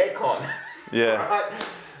through the aircon? Yeah. Right?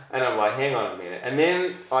 And I'm like, hang on a minute. And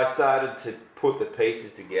then I started to put the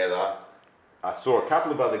pieces together. I saw a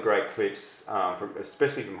couple of other great clips,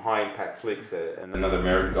 especially from High Impact Flicks, and another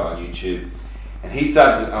American guy on YouTube. And he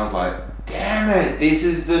started, I was like, damn it, this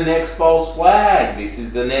is the next false flag. This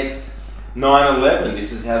is the next 9/11.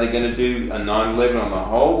 This is how they're going to do a 9/11 on the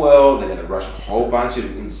whole world. They're going to rush a whole bunch of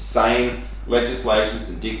insane legislations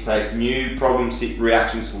and dictate new problem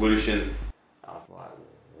reaction solution. I was like,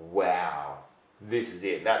 wow, this is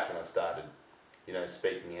it. That's when I started,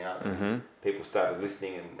 speaking out. Mm-hmm. People started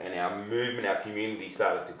listening, and our movement, our community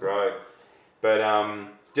started to grow. But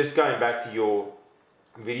just going back to your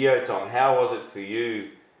video, Tom, how was it for you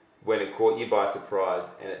when it caught you by surprise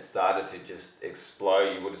and it started to just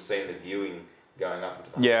explode? You would have seen the viewing going up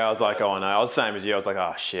into the... Yeah, I was like, oh no, I was the same as you. I was like,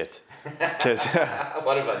 oh shit.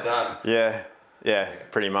 What have I done? Yeah,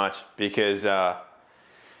 pretty much. Because,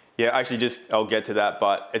 actually I'll get to that,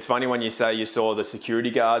 but it's funny when you say you saw the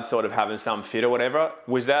security guard sort of having some fit or whatever.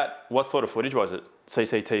 What sort of footage was it?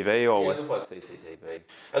 CCTV or... Yeah, it looked like CCTV.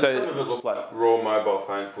 And some of it looked like raw mobile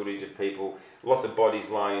phone footage of people, lots of bodies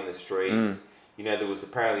lying in the streets. There was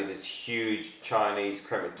apparently this huge Chinese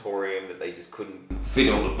crematorium that they just couldn't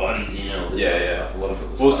fit all the bodies in and all this sort of stuff. A lot of it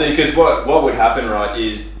was Well, see, because what would happen, right,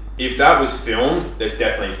 is if that was filmed, that's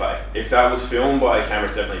definitely fake. If that was filmed by a camera,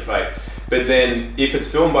 it's definitely fake. But then if it's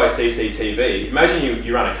filmed by CCTV, imagine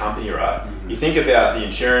you run a company, right? Mm-hmm. You think about the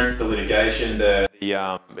insurance, the litigation, the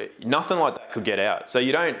nothing like that could get out. So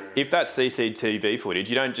you don't, if that's CCTV footage,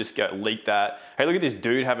 you don't just go leak that. Hey, look at this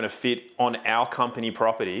dude having a fit on our company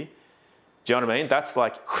property. Do you know what I mean? That's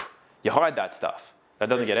like, you hide that stuff. That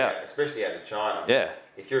doesn't get out. Especially out of China. Yeah.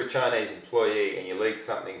 If you're a Chinese employee and you leak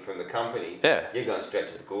something from the company, you're going straight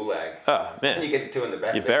to the gulag. Oh, man. And you get 2 in the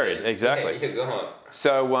back. You're buried, exactly. Yeah, you're gone.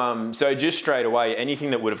 So just straight away, anything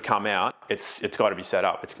that would have come out, it's got to be set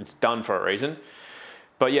up. It's done for a reason.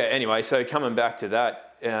 But yeah, anyway, so coming back to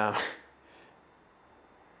that, I've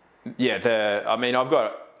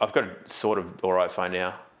got a sort of all right phone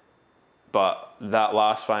now, but that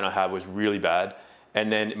last phone I had was really bad,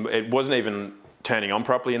 and then it wasn't even turning on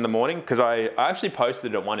properly in the morning, because I actually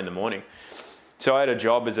posted it at 1 in the morning. So I had a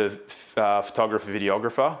job as a photographer,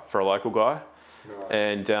 videographer for a local guy,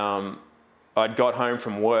 and I'd got home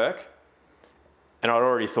from work, and I'd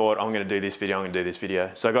already thought, I'm going to do this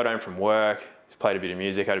video. So I got home from work, played a bit of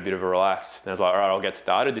music, had a bit of a relax, and I was like, all right, I'll get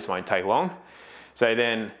started. This won't take long. So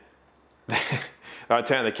then I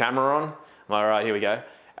turned the camera on. I'm like, all right, here we go.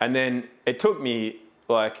 And then it took me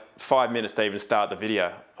like 5 minutes to even start the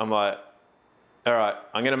video. I'm like, all right,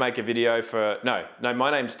 I'm going to make a video for, no, my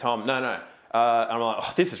name's Tom. No. I'm like,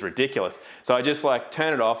 oh, this is ridiculous. So I just like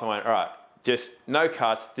turned it off and went, all right, just no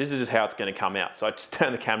cuts. This is just how it's going to come out. So I just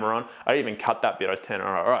turned the camera on. I didn't even cut that bit. I just turned it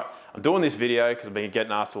on. All right, I'm doing this video because I've been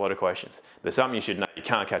getting asked a lot of questions. There's something you should know. You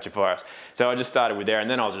can't catch a virus. So I just started with there, and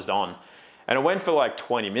then I was just on. And it went for like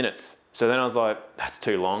 20 minutes. So then I was like, that's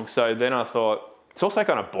too long. So then I thought, it's also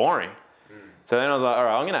kind of boring. So then I was like, all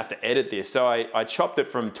right, I'm going to have to edit this. So I chopped it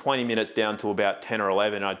from 20 minutes down to about 10 or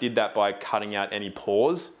 11. I did that by cutting out any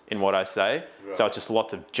pause in what I say. Right. So it's just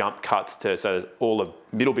lots of jump cuts so all the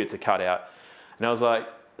middle bits are cut out. And I was like,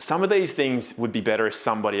 some of these things would be better if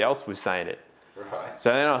somebody else was saying it. Right.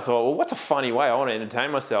 So then I thought, well, what's a funny way? I want to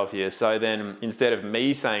entertain myself here. So then instead of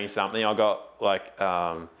me saying something, I got like,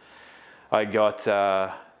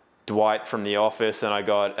 Dwight from The Office, and I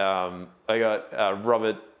got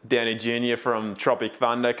Robert Downey Jr. from Tropic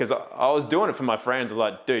Thunder, because I was doing it for my friends. I was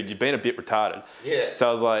like, dude, you've been a bit retarded. Yeah. So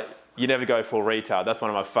I was like, You never go full retard. That's one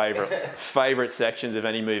of my favorite sections of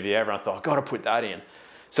any movie ever. I thought, I've got to put that in.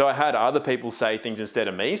 So I had other people say things instead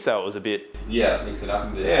of me, so it was a bit... Yeah, mix it up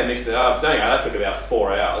a bit. Yeah, mix it up. So anyway, that took about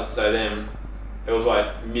 4 hours. So then it was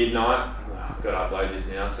like midnight. Oh, I've got to upload this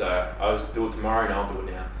now. So I was do it tomorrow, and I'll do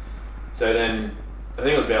it now. So then I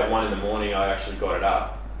think it was about 1 in the morning I actually got it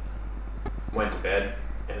up, went to bed,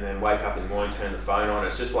 and then wake up in the morning, turn the phone on.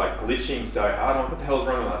 It's just like glitching so hard. I'm like, what the hell's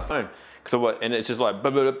wrong with my phone? And it's just like,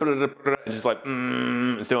 just like,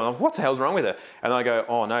 and still, I'm like, what the hell's wrong with it? And I go,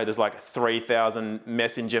 oh no, there's like 3,000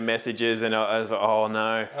 messenger messages, and I was like, oh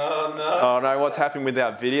no. Oh no. Oh no, what's happened with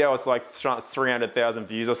that video? It's like 300,000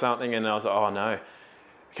 views or something, and I was like, oh no. I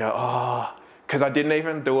go, oh, because I didn't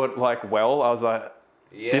even do it like well. I was like,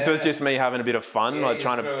 this was just me having a bit of fun, like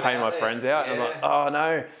trying to pay my friends out, and I'm like, oh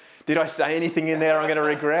no. Did I say anything in there I'm going to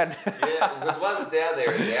regret? Yeah, because once it's out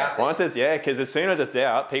there, it's out there. Once it's, because as soon as it's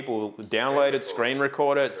out, people download it, screen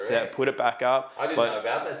record it, put it back up. I didn't know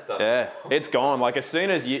about that stuff. Yeah, it's gone. Like as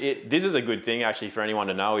soon as this is a good thing actually for anyone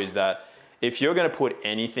to know, is that if you're going to put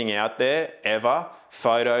anything out there ever,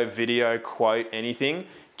 photo, video, quote, anything,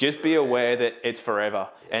 just be aware that it's forever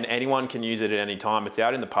and anyone can use it at any time. It's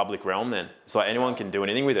out in the public realm then. It's like anyone can do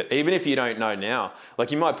anything with it, even if you don't know now.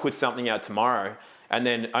 Like you might put something out tomorrow, and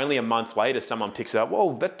then only a month later, someone picks it up.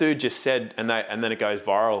 Whoa, that dude just said, and then it goes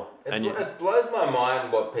viral. It blows my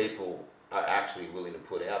mind what people are actually willing to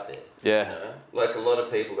put out there. Yeah. You know? Like a lot of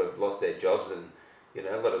people have lost their jobs, and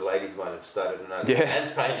a lot of ladies might have started an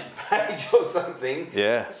OnlyFans page or something.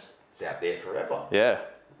 Yeah. It's out there forever. Yeah.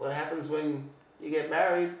 What happens when you get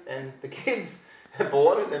married and the kids are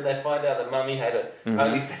born, and then they find out that mummy had an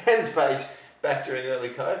OnlyFans page back during early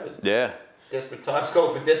COVID? Yeah. Desperate times call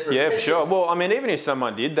for desperate measures. Yeah, for sure. Well, I mean, even if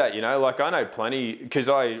someone did that, like I know plenty, because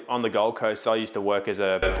on the Gold Coast, I used to work as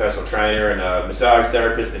a personal trainer and a massage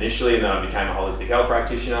therapist initially, and then I became a holistic health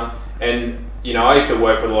practitioner. And, I used to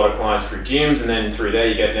work with a lot of clients through gyms, and then through there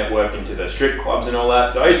you get networked into the strip clubs and all that.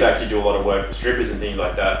 So I used to actually do a lot of work for strippers and things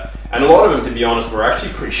like that. And a lot of them, to be honest, were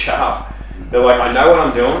actually pretty sharp. They're like, I know what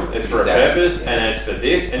I'm doing, it's for a purpose, and it's for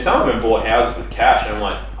this. And some of them bought houses with cash, and I'm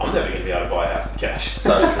like, I'm never going to be able to buy a house with cash.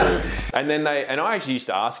 So true. And I actually used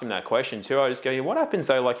to ask them that question too. I just go, what happens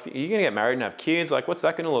though, like, you're going to get married and have kids, like, what's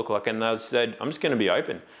that going to look like? And they said, I'm just going to be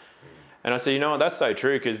open. And I said, what, that's so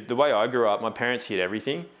true, because the way I grew up, my parents hid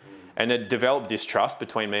everything, and it developed distrust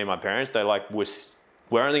between me and my parents. They like, we're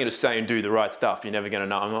only going to say and do the right stuff, you're never going to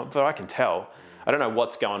know. I'm like, but I can tell. I don't know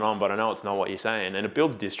what's going on, but I know it's not what you're saying. And it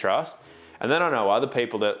builds distrust. And then I know other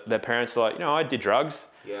people that their parents are like, I did drugs,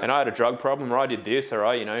 and I had a drug problem, or I did this, or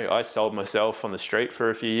I sold myself on the street for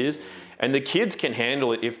a few years. And the kids can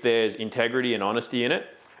handle it if there's integrity and honesty in it.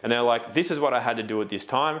 And they're like, this is what I had to do at this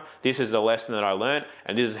time. This is a lesson that I learned,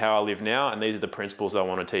 and this is how I live now, and these are the principles I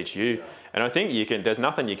want to teach you. Yeah. And I think there's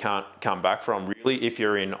nothing you can't come back from, really, if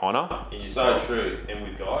you're in honor. So true. And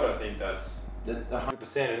with God, I think that's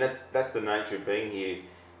 100%, and that's the nature of being here,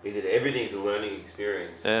 is that everything's a learning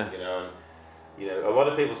experience. Yeah. A lot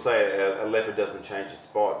of people say a leopard doesn't change its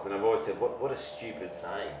spots, and I've always said, what a stupid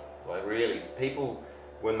saying. Like really, people,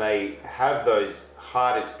 when they have those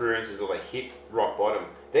hard experiences or they hit rock bottom,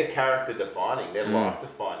 they're character defining, they're life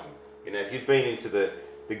defining. If you've been into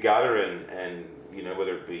the gutter and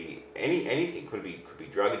whether it be anything, could be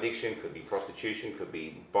drug addiction, could be prostitution, could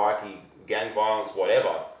be bikie, gang violence,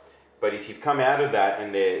 whatever. But if you've come out of that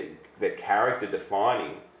and they're character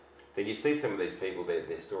defining, then you see some of these people,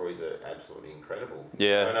 their stories are absolutely incredible.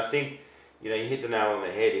 Yeah. And I think, you hit the nail on the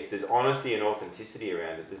head. If there's honesty and authenticity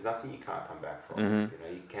around it, there's nothing you can't come back from.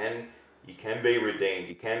 You can be redeemed,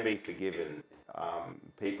 you can be forgiven.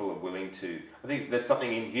 People are willing to. I think there's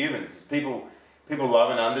something in humans. People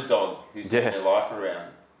love an underdog who's turning their life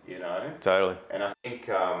around. Totally. And I think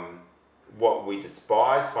what we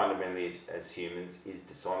despise fundamentally as humans is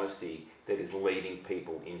dishonesty that is leading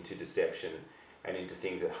people into deception and into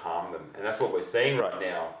things that harm them. And that's what we're seeing right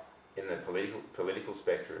now in the political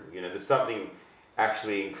spectrum. There's something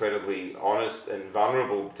actually incredibly honest and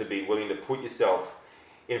vulnerable to be willing to put yourself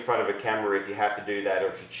in front of a camera if you have to do that, or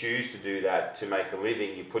if you choose to do that to make a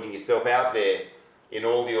living. You're putting yourself out there in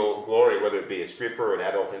all your glory, whether it be a stripper or an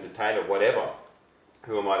adult entertainer, whatever.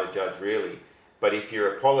 Who am I to judge, really? But if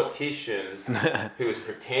you're a politician who is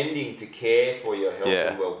pretending to care for your health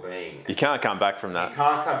and well-being... You can't come back from that. You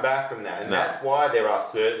can't come back from that. And that's why there are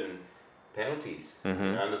certain penalties.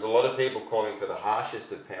 And there's a lot of people calling for the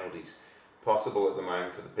harshest of penalties possible at the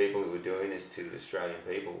moment for the people who are doing this to Australian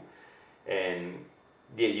people. And...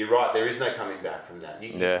 yeah, you're right. There is no coming back from that.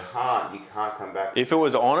 You can't come back. If it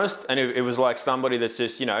was honest, and it was like somebody that's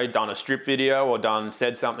just done a strip video or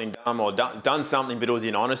said something dumb or done something, but it was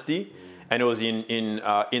in honesty, and it was in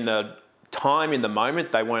the time, in the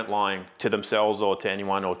moment, they weren't lying to themselves or to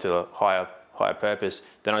anyone or to a higher purpose,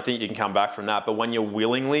 then I think you can come back from that. But when you're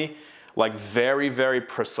willingly, like very, very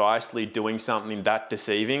precisely doing something that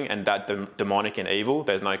deceiving and that demonic and evil,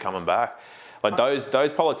 there's no coming back. Like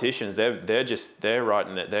those politicians, they're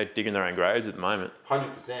digging their own graves at the moment.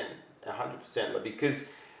 100%. Like, because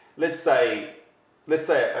let's say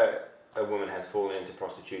a woman has fallen into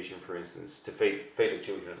prostitution, for instance, to feed her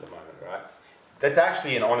children at the moment, right? That's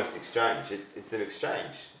actually an honest exchange. It's an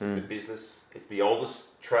exchange. It's a business. It's the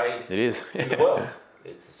oldest trade in the world.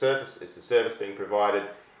 It's a service. It's a service being provided,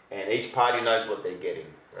 and each party knows what they're getting,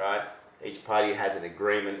 right? Each party has an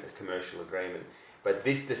agreement, a commercial agreement. But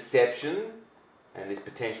this deception and this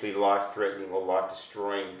potentially life-threatening or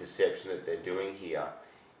life-destroying deception that they're doing here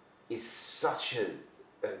is such a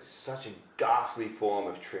ghastly form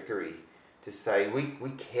of trickery to say, we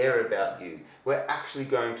care about you. We're actually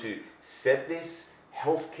going to set this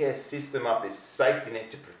healthcare system up, this safety net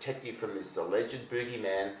to protect you from this alleged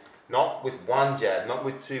boogeyman, not with one jab, not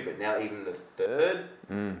with two, but now even the third.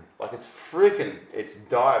 Like it's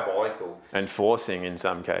diabolical. And forcing in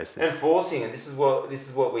some cases. And this is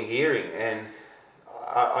what we're hearing. And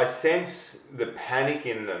I sense the panic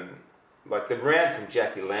in them. Like the rant from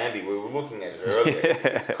Jackie Lambie, we were looking at it earlier.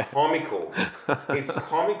 It's comical. It's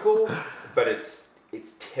comical, but it's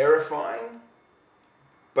terrifying.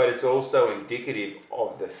 But it's also indicative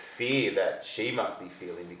of the fear that she must be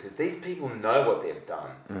feeling, because these people know what they've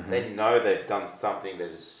done. They know they've done something that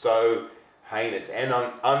is so heinous and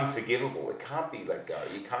unforgivable. It can't be let go.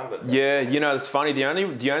 You can't let that stand. It's funny. The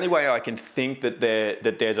only way I can think that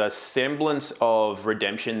there's a semblance of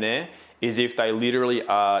redemption there is if they literally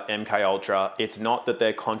are MK Ultra. It's not that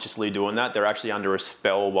they're consciously doing that. They're actually under a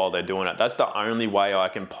spell while they're doing it. That's the only way I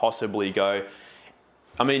can possibly go.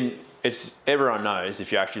 I mean, everyone knows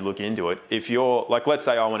if you actually look into it. If you're, like, let's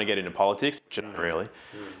say I want to get into politics, which I don't really,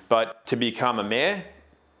 but to become a mayor,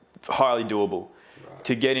 highly doable. Right.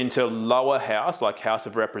 To get into lower house, like House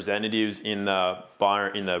of Representatives in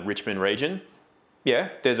the Richmond region, yeah,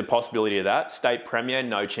 there's a possibility of that. State Premier,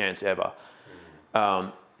 no chance ever.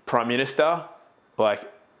 Prime Minister,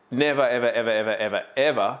 like never, ever, ever, ever, ever,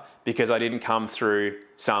 ever, because I didn't come through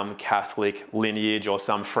some Catholic lineage or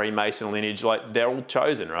some Freemason lineage. Like, they're all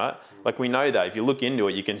chosen, right? Like, we know that. If you look into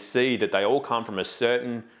it, you can see that they all come from a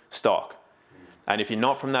certain stock. And if you're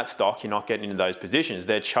not from that stock, you're not getting into those positions.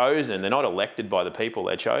 They're chosen. They're not elected by the people.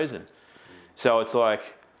 They're chosen. So it's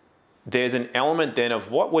like, there's an element then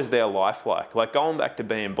of what was their life like? Like, going back to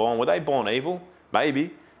being born, were they born evil?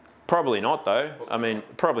 Maybe. Probably not, though. I mean,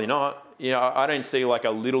 probably not. I don't see like a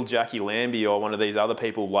little Jackie Lambie or one of these other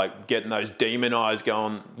people like getting those demon eyes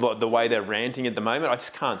going the way they're ranting at the moment. I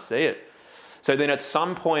just can't see it. So then at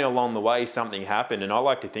some point along the way, something happened, and I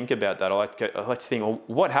like to think about that. I like to think, well,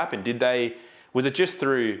 what happened? Was it just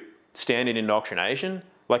through standard indoctrination?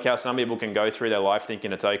 Like how some people can go through their life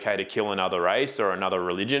thinking it's okay to kill another race or another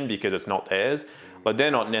religion because it's not theirs. But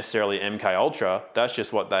they're not necessarily MK Ultra. That's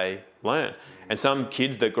just what they learn. And some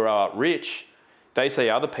kids that grow up rich, they see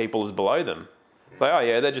other people as below them. Like, oh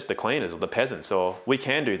yeah, they're just the cleaners or the peasants, or we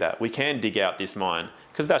can do that. We can dig out this mine,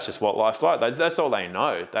 because that's just what life's like. That's all they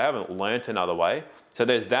know. They haven't learnt another way. So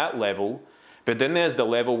there's that level. But then there's the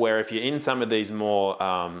level where if you're in some of these more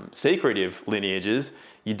secretive lineages,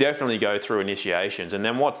 you definitely go through initiations. And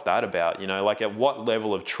then what's that about? Like at what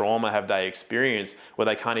level of trauma have they experienced where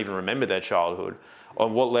they can't even remember their childhood? Or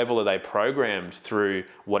what level are they programmed through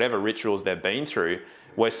whatever rituals they've been through,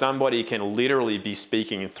 where somebody can literally be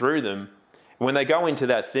speaking through them. When they go into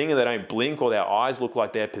that thing and they don't blink or their eyes look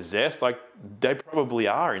like they're possessed, like they probably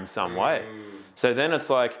are in some way. So then it's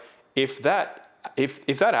like, if that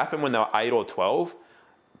happened when they were 8 or 12,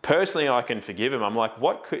 personally I can forgive them. I'm like,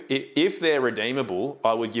 if they're redeemable,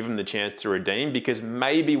 I would give them the chance to redeem, because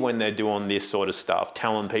maybe when they're doing this sort of stuff,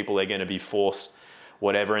 telling people they're going to be forced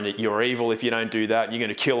whatever, and that you're evil if you don't do that, you're going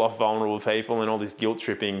to kill off vulnerable people and all this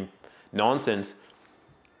guilt-tripping nonsense.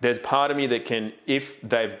 There's part of me that can, if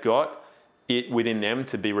they've got it within them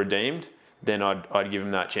to be redeemed, then I'd give them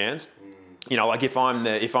that chance. Like if I'm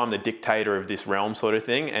the dictator of this realm sort of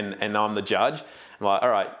thing, and I'm the judge, I'm like, all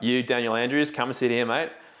right, you, Daniel Andrews, come and sit here, mate.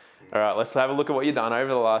 All right, let's have a look at what you've done over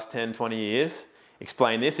the last 10, 20 years.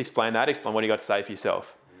 Explain this, explain that, explain what you got to say for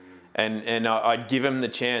yourself. And I'd give them the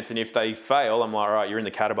chance, and if they fail, I'm like, all right, you're in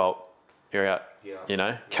the catapult. You're out.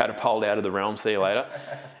 Yeah. Catapult out of the realm, see you later.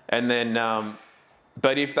 And then,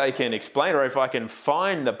 but if they can explain, or if I can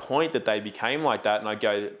find the point that they became like that, and I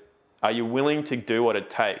go, are you willing to do what it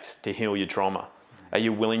takes to heal your trauma? Are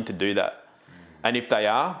you willing to do that? And if they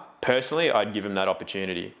are, personally, I'd give them that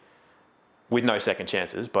opportunity. with no second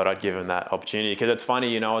chances, but I'd give them that opportunity. Because it's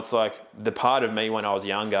funny, you know, it's like the part of me when I was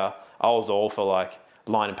younger, I was all for like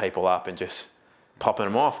lining people up and just popping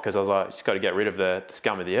them off, because I was like, just got to get rid of the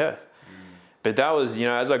scum of the earth. But that was, you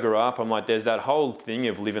know, as I grew up, I'm like, there's that whole thing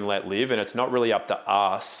of live and let live, and it's not really up to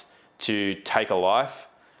us to take a life.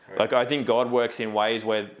 Correct. Like, I think God works in ways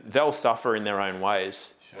where they'll suffer in their own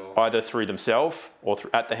ways, sure, either through themselves or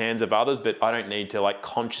at the hands of others, but I don't need to like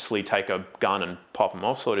consciously take a gun and pop them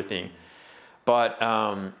off, sort of thing. But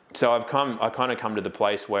so I kind of come to the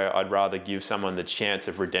place where I'd rather give someone the chance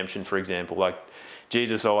of redemption, for example. Like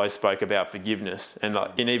Jesus always spoke about forgiveness, and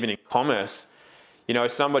like, even in commerce, you know,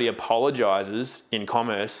 if somebody apologizes in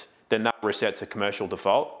commerce, then that resets a commercial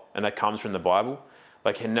default, and that comes from the Bible.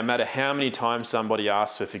 Like, no matter how many times somebody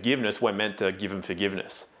asks for forgiveness, we're meant to give them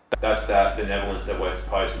forgiveness. That's that benevolence that we're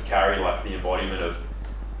supposed to carry, like the embodiment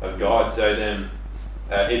of God. So then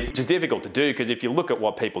it's just difficult to do, because if you look at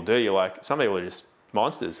what people do, you're like, some people are just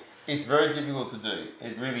monsters. It's very difficult to do.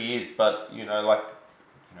 It really is. But, you know, like,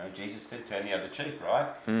 you know, Jesus said, turn the other cheek, right?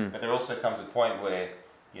 But there also comes a point where,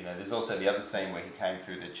 you know, there's also the other scene where he came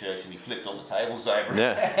through the church and he flipped all the tables over.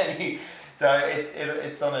 Yeah. And so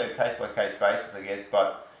it's on a case-by-case basis, I guess.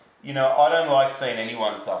 But, you know, I don't like seeing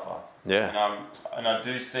anyone suffer. Yeah. And I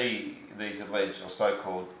do see these alleged or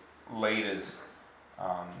so-called leaders,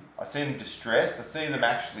 I see them distressed, I see them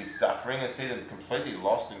actually suffering, I see them completely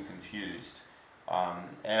lost and confused.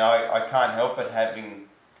 And I can't help but having,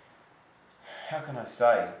 how can I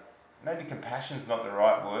say, maybe compassion's not the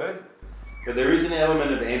right word, but there is an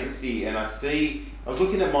element of empathy. And I was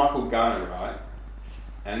looking at Michael Gunner, right?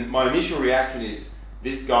 And my initial reaction is,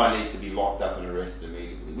 this guy needs to be locked up and arrested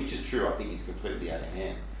immediately, which is true. I think he's completely out of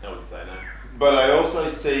hand. I wouldn't say no. But I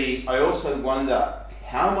also wonder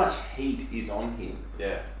how much heat is on him.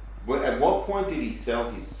 Yeah. At what point did he sell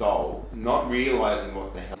his soul, not realizing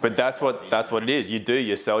what the hell? But that's what it is.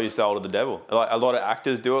 You sell your soul to the devil. Like, a lot of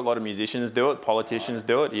actors do it, a lot of musicians do it, politicians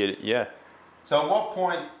do it. Yeah. So at what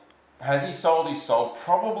point has he sold his soul,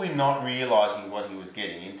 probably not realizing what he was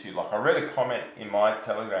getting into? Like, I read a comment in my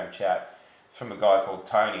Telegram chat from a guy called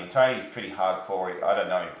Tony, and Tony's pretty hardcore. I don't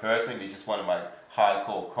know him personally, but he's just one of my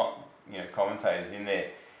hardcore commentators in there.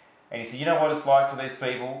 And he said, you know what it's like for these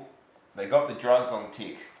people? They got the drugs on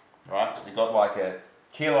tick, right? They got like a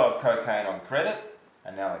kilo of cocaine on credit,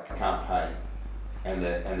 and now they can't pay. And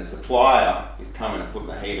the supplier is coming and putting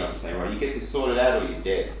the heat on, saying, right, you get this sorted out or you're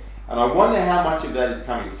dead. And I wonder how much of that is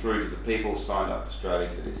coming through to the people who signed up Australia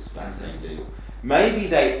for this vaccine deal. Maybe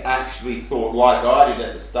they actually thought, like I did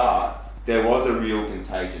at the start, there was a real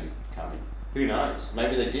contagion coming. Who knows?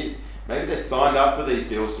 Maybe they did. Maybe they signed up for these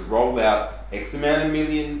deals to roll out X amount of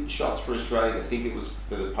million shots for Australia. They think it was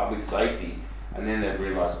for the public safety, and then they've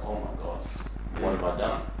realised, oh my God, what have I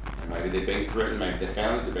done? And maybe they're being threatened, maybe their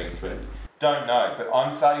families are being threatened. Don't know, but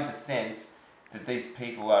I'm starting to sense that these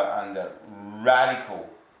people are under radical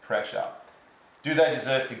pressure. Do they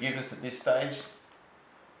deserve forgiveness at this stage?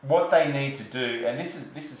 What they need to do, and this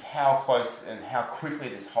is how close and how quickly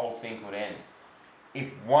this whole thing could end. If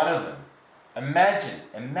one of them,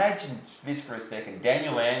 imagine this for a second,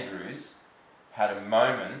 Daniel Andrews had a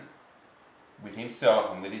moment with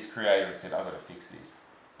himself and with his creator and said, I've got to fix this.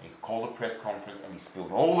 And he called a press conference and he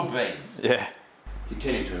spilled all the beans. Yeah. He'd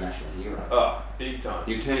turn into a national hero. Oh, big time.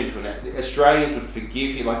 He'd turn into Australians would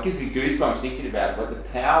forgive him. Like, gives me goosebumps thinking about it. Like, the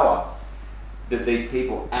power that these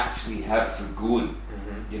people actually have for good.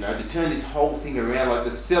 You know, to turn this whole thing around. Like,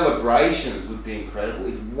 the celebrations would be incredible.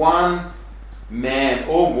 If one man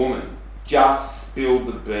or woman just spilled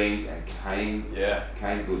the beans and came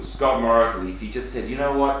good. Scott Morrison, if he just said, you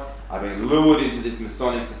know what, I've been lured into this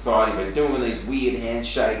Masonic society, we're doing these weird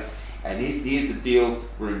handshakes, and here's the deal,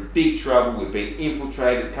 we're in big trouble, we've been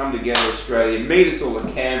infiltrated, come together Australia, meet us all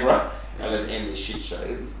at Canberra, and let's end this shit show.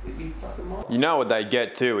 It'd be fucking wild. You know what they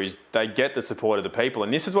get too is they get the support of the people,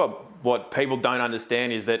 and this is what people don't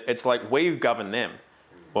understand, is that it's like we govern them.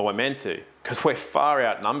 Well, we're meant to, because we're far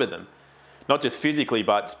outnumber them. Not just physically,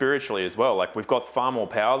 but spiritually as well. Like, we've got far more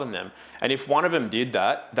power than them. And if one of them did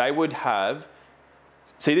that, they would have...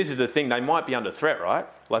 See, this is the thing. They might be under threat, right?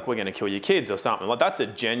 Like, we're going to kill your kids or something. Like, that's a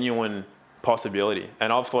genuine possibility.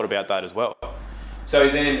 And I've thought about that as well. So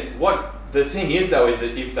then the thing is, though, is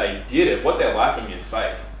that if they did it, what they're lacking is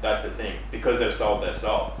faith. That's the thing. Because they've sold their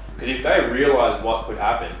soul. Because if they realise what could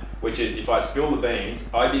happen, which is if I spill the beans,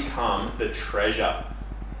 I become the treasure.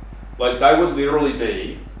 Like, they would literally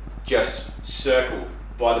be just circled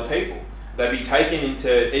by the people. They'd be taken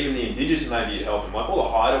into, even the indigenous maybe to help them, like all the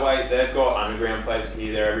hideaways they've got, underground places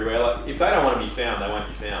here, there, everywhere. Like, if they don't want to be found, they won't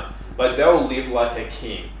be found. Like, they'll live like a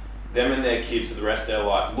king, them and their kids for the rest of their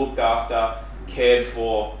life, looked after, cared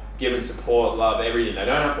for, given support, love, everything. They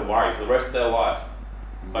don't have to worry for the rest of their life.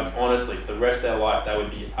 Like honestly, for the rest of their life, they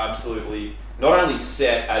would be absolutely not only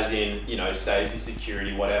set as in, you know, safety,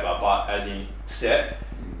 security, whatever, but as in set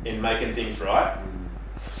in making things right.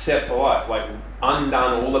 Set for life, like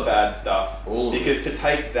undone all the bad stuff. Because to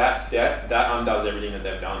take that step, that undoes everything that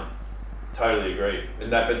they've done. Totally agree.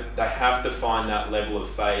 And that, but they have to find that level of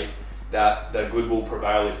faith that the good will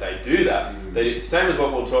prevail if they do that. Same as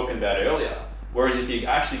what we were talking about earlier. Whereas if you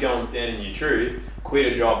actually go and stand in your truth, quit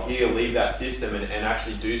a job here, leave that system and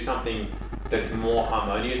actually do something that's more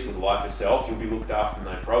harmonious with life itself, you'll be looked after,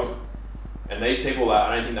 no problem. And these people,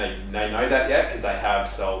 I don't think they know that yet because they have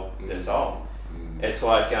sold their soul. It's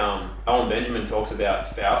like Owen Benjamin talks about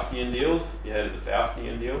Faustian deals. You heard of the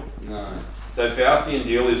Faustian deal? No. So Faustian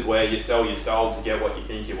deal is where you sell your soul to get what you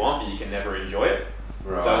think you want, but you can never enjoy it.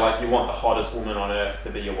 Right. So like you want the hottest woman on earth to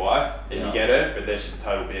be your wife, and you get her, but then she's a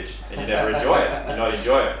total bitch, and you never enjoy it. You not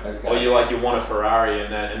enjoy it. Okay. Or you want a Ferrari,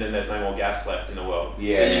 and then there's no more gas left in the world.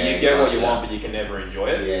 Yeah, so you get what you want, but you can never enjoy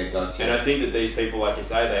it. Yeah, gotcha. And I think that these people, like you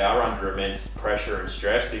say, they are under immense pressure and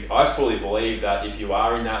stress. I fully believe that if you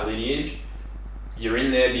are in that lineage, you're in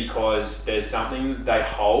there because there's something they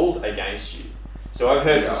hold against you. So I've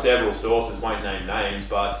heard from several sources, won't name names,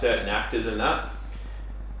 but certain actors and that,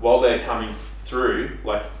 while they're coming through,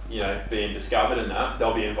 like, you know, being discovered and that,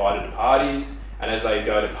 they'll be invited to parties, and as they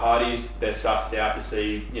go to parties, they're sussed out to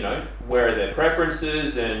see, you know, where are their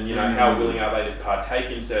preferences and, you know, how willing are they to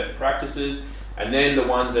partake in certain practices. And then the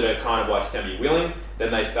ones that are kind of like semi-willing,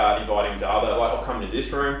 then they start inviting to other, like, I'll come to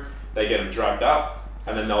this room, they get them drugged up,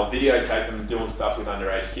 and then they'll videotape them doing stuff with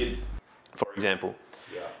underage kids, for example,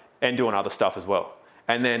 and doing other stuff as well.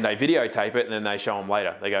 And then they videotape it and then they show them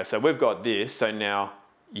later. They go, so we've got this, so now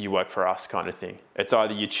you work for us, kind of thing. It's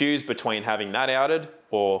either you choose between having that outed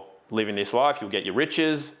or living this life. You'll get your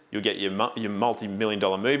riches, you'll get your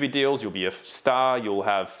multi-million-dollar movie deals, you'll be a star, you'll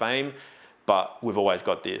have fame, but we've always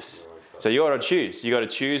got this. So you got to choose. You got to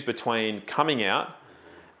choose between coming out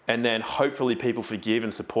and then hopefully people forgive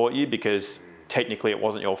and support you because technically it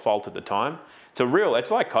wasn't your fault at the time.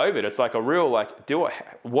 It's like COVID. It's like a real, like,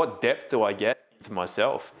 what depth do I get into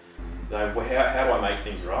myself? You know, how do I make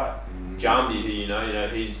things right? Jambi, who you know,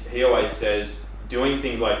 he always says, doing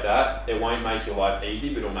things like that, it won't make your life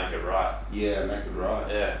easy, but it'll make it right. Yeah, make it right.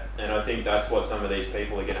 Yeah, and I think that's what some of these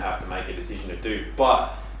people are going to have to make a decision to do.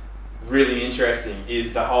 But really interesting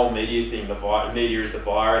is the whole media thing. The media is the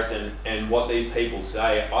virus, and what these people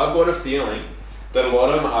say. I've got a feeling that a lot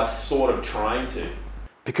of them are sort of trying to,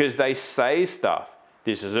 because they say stuff.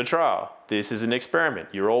 This is a trial. This is an experiment.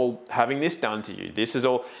 You're all having this done to you. This is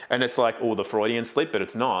all, and it's like, the Freudian slip, but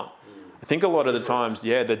it's not. I think a lot of the times,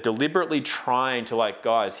 they're deliberately trying to, like,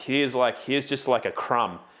 guys, here's just like a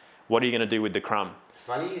crumb. What are you going to do with the crumb? It's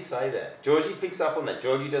funny you say that. Georgie picks up on that.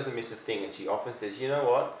 Georgie doesn't miss a thing, and she often says, you know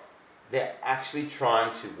what? They're actually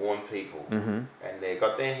trying to warn people. And they've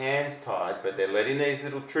got their hands tied, but they're letting these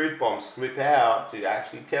little truth bombs slip out to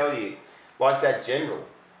actually tell you. Like that general,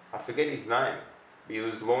 I forget his name, but he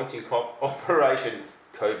was launching Operation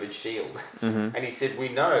COVID Shield. And he said, we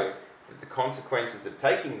know that the consequences of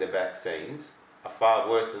taking the vaccines are far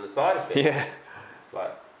worse than the side effects. Yeah. It's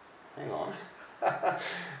like, hang on.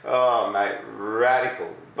 Oh, mate, radical.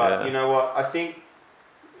 But you know what? I think,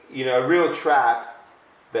 a real trap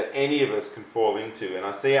that any of us can fall into, and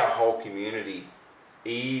I see our whole community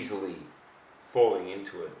easily falling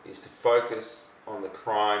into it, is to focus on the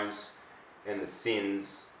crimes and the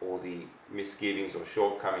sins or the misgivings or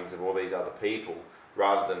shortcomings of all these other people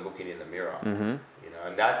rather than looking in the mirror.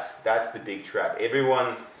 And that's the big trap.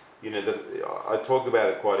 Everyone, I talk about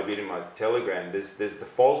it quite a bit in my Telegram. There's the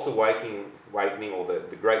false awakening or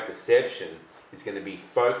the great deception is going to be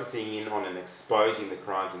focusing in on and exposing the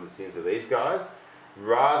crimes and the sins of these guys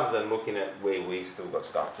rather than looking at where we still got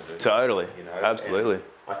stuff to do. Totally. Absolutely. And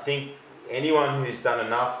I think anyone who's done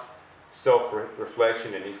enough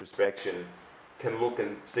self-reflection and introspection can look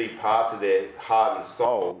and see parts of their heart and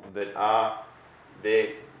soul that are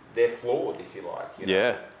they're flawed, if you like.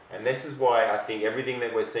 Yeah. And this is why I think everything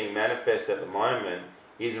that we're seeing manifest at the moment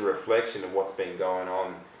is a reflection of what's been going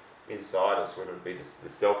on inside us, whether it be the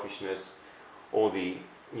selfishness or the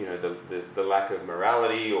lack of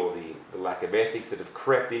morality or the lack of ethics that have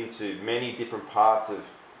crept into many different parts of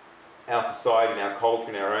our society and our culture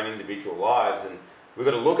and our own individual lives. And we've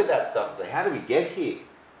got to look at that stuff and say, how do we get here?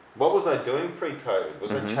 What was I doing pre-COVID?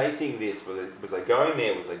 Was I chasing this? Was I going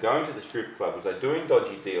there? Was I going to the strip club? Was I doing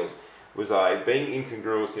dodgy deals? Was I being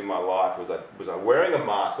incongruous in my life? Was I wearing a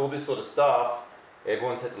mask? All this sort of stuff.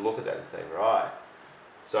 Everyone's had to look at that and say, right.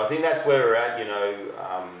 So I think that's where we're at,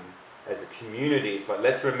 as a community. It's like,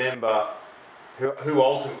 let's remember who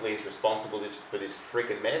ultimately is responsible for this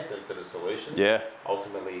freaking mess and for the solution. Yeah.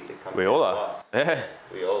 Ultimately, it comes We down all to are. us. Yeah.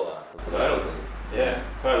 We all are. Totally. Yeah,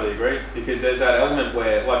 totally agree. Because there's that element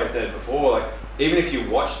where, like I said before, like even if you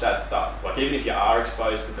watch that stuff, like even if you are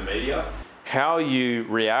exposed to the media, how you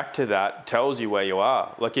react to that tells you where you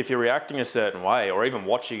are. Like if you're reacting a certain way, or even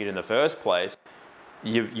watching it in the first place,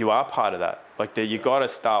 you are part of that. Like you got to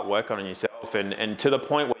start working on yourself, and to the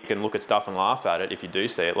point where you can look at stuff and laugh at it if you do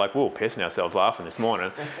see it. Like we were pissing ourselves laughing this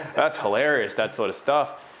morning. That's hilarious, that sort of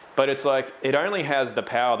stuff. But it's like it only has the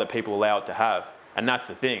power that people allow it to have, and that's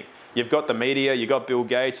the thing. You've got the media, you've got Bill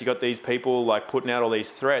Gates, you've got these people like putting out all these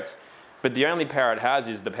threats, but the only power it has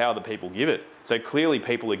is the power that people give it. So clearly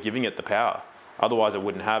people are giving it the power, otherwise it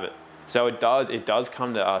wouldn't have it. So it does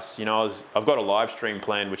come to us. You know, I've got a live stream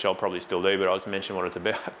planned, which I'll probably still do, but I'll just mention what it's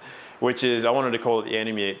about, which is I wanted to call it the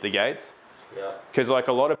enemy at the gates. Yeah. Because like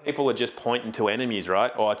a lot of people are just pointing to enemies,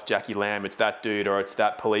 right? Oh, it's Jackie Lamb, it's that dude, or it's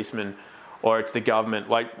that policeman, or it's the government,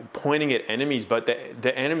 like pointing at enemies, but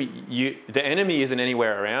the enemy isn't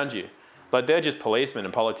anywhere around you. Like they're just policemen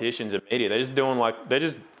and politicians and media. They're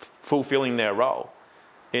just fulfilling their role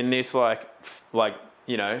in this like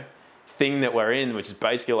you know thing that we're in, which is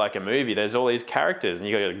basically like a movie. There's all these characters, and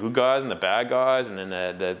you got the good guys and the bad guys, and then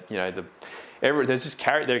there's just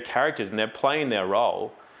they're characters, and they're playing their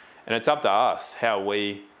role, and it's up to us how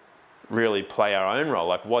we really play our own role,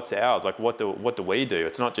 like what's ours, like what do we do?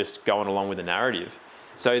 It's not just going along with the narrative.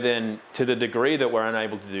 So then to the degree that we're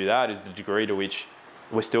unable to do that is the degree to which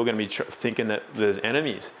we're still going to be thinking that there's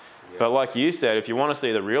enemies. Yeah. But like you said, if you want to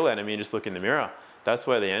see the real enemy, just look in the mirror. That's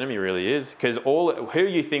where the enemy really is, because who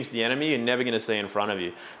you think's the enemy, you're never going to see in front of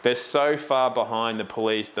you. They're so far behind the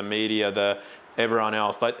police, the media, everyone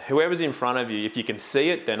else. Like whoever's in front of you, if you can see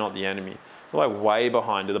it, they're not the enemy. They're like way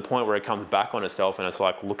behind, to the point where it comes back on itself and it's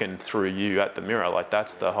like looking through you at the mirror. Like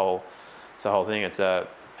that's the whole thing.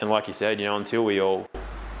 And like you said, you know, until we all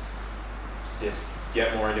just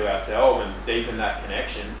get more into ourselves and deepen that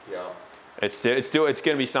connection, yeah, it's going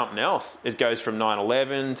to be something else. It goes from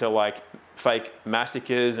 9/11 to like fake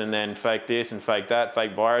massacres, and then fake this and fake that,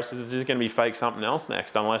 fake viruses. It's just going to be fake something else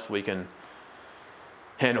next, unless we can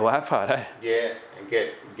handle that part, eh? Yeah, and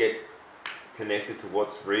get connected to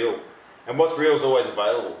what's real. And what's real is always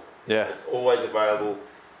available. Yeah. It's always available.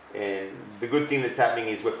 And the good thing that's happening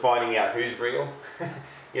is we're finding out who's real.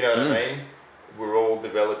 You know what I mean? We're all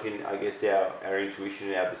developing, I guess, our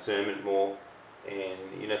intuition, our discernment more.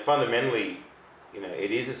 And, you know, fundamentally, you know,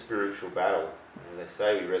 it is a spiritual battle. You know, they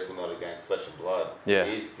say we wrestle not against flesh and blood. Yeah.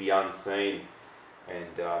 It is the unseen.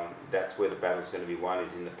 And that's where the battle's going to be won,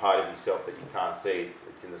 is in the part of yourself that you can't see.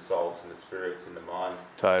 It's in the souls and the spirits and the mind.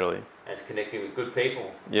 Totally. And it's connecting with good people.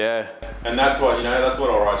 Yeah. And that's what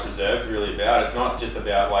All Rights Reserved's really about. It's not just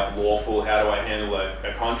about like lawful, how do I handle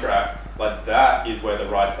a contract. Like that is where the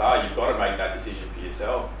rights are. You've got to make that decision for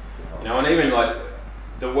yourself. You know, and even like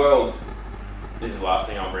the world, this is the last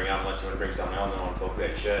thing I'll bring up unless you want to bring something else, and then I'll talk about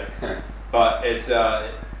your shirt. But it's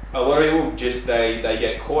a lot of people just they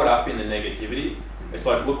get caught up in the negativity. It's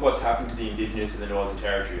like, look what's happened to the indigenous in the Northern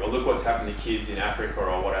Territory, or look what's happened to kids in Africa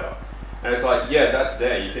or whatever. And it's like, yeah, that's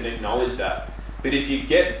there, you can acknowledge that. But if you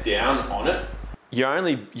get down on it, you're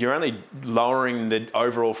only lowering the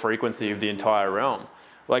overall frequency of the entire realm.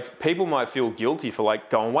 Like people might feel guilty for like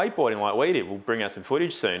going wakeboarding like we did. We'll bring out some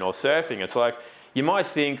footage soon, or surfing. It's like, you might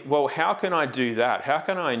think, well, how can I do that? How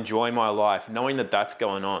can I enjoy my life knowing that that's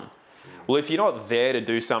going on? Well, if you're not there to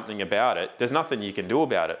do something about it, there's nothing you can do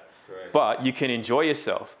about it. Correct. But you can enjoy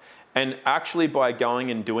yourself. And actually by going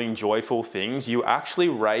and doing joyful things, you actually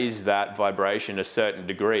raise that vibration a certain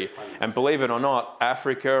degree. 100%. And believe it or not,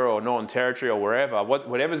 Africa or Northern Territory or wherever,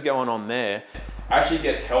 whatever's going on there, actually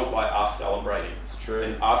gets helped by us celebrating. It's true.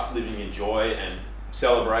 And us living in joy and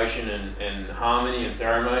celebration and harmony and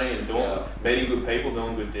ceremony and meeting good people,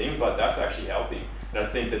 doing good things. Like that's actually helping. And I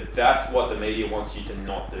think that's what the media wants you to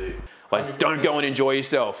not do. Like, 100%. Don't go and enjoy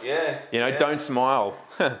yourself. Yeah. You know, don't smile.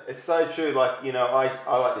 It's so true. Like, you know,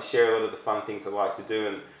 I like to share a lot of the fun things I like to do.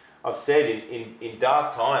 And I've said in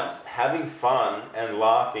dark times, having fun and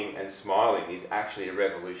laughing and smiling is actually a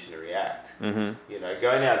revolutionary act. Mm-hmm. You know,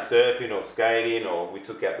 going out surfing or skating, or we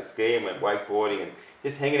took out the ski and went wakeboarding, and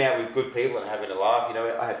just hanging out with good people and having a laugh. You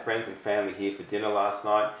know, I had friends and family here for dinner last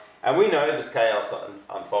night. And we know there's chaos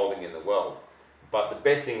unfolding in the world. But the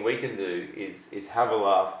best thing we can do is have a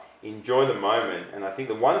laugh, enjoy the moment. And I think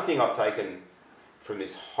the one thing I've taken from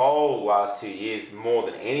this whole last 2 years more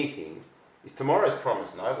than anything is tomorrow's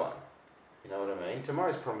promised no one. You know what I mean?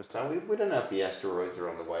 Tomorrow's promised no one. We don't know if the asteroids are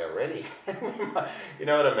on the way already. You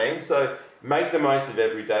know what I mean? So make the most of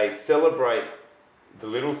every day. Celebrate the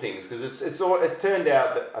little things, because it's turned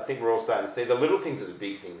out that I think we're all starting to see the little things are the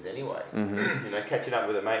big things anyway. Mm-hmm. You know, catching up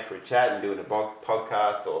with a mate for a chat and doing a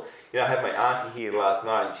podcast, or you know, I had my auntie here last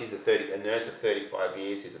night, and she's a nurse of 35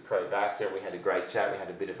 years, she's a pro-vaxxer, and we had a great chat, we had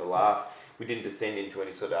a bit of a laugh. We didn't descend into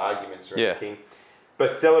any sort of arguments or anything.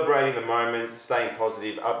 But celebrating the moments, staying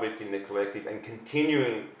positive, uplifting the collective, and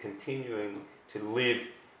continuing to live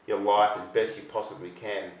your life as best you possibly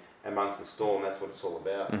can amongst the storm. That's what it's all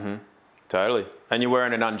about. Mm-hmm. Totally. And you're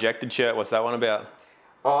wearing an unjected shirt. What's that one about?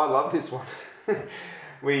 Oh, I love this one.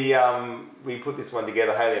 We put this one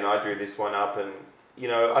together. Haley and I drew this one up, and you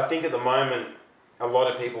know, I think at the moment a lot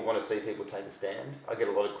of people want to see people take a stand. I get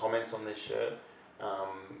a lot of comments on this shirt.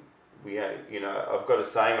 You know, I've got a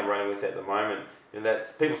saying I'm running with at the moment, and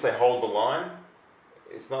that's people say hold the line.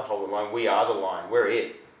 It's not hold the line. We are the line. We're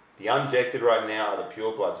it. The unjected right now are the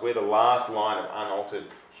purebloods. We're the last line of unaltered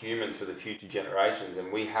humans for the future generations,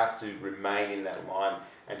 and we have to remain in that line.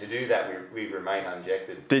 And to do that, we remain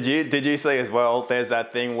unjected. Did you see as well? There's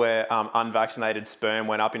that thing where unvaccinated sperm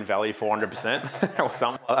went up in value 400% or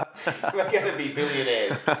something like that. We're going to be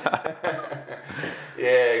billionaires.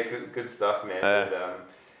 Yeah, good stuff, man. But,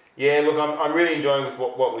 yeah, look, I'm really enjoying with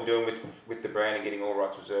what we're doing with the brand and getting All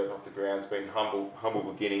Rights Reserved off the ground. It's been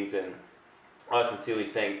humble beginnings, and I sincerely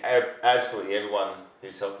thank absolutely everyone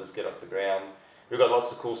who's helped us get off the ground. We've got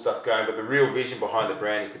lots of cool stuff going, but the real vision behind the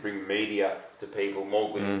brand is to bring media to people,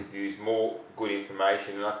 more good interviews, more good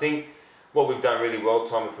information. And I think what we've done really well,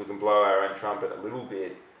 Tom, if we can blow our own trumpet a little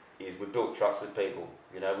bit, is we've built trust with people.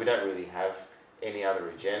 You know, we don't really have any other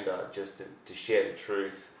agenda, just to share the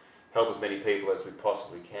truth, help as many people as we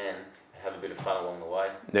possibly can, and have a bit of fun along the way.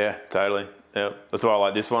 Yeah, totally. Yeah, that's why I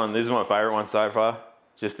like this one. This is my favourite one so far.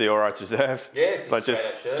 Just the All Rights Reserved. Yes, but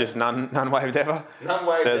just none waved ever. None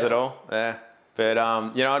waved says ever. It all. Yeah. But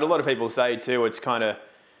you know, and a lot of people say too, it's kind of,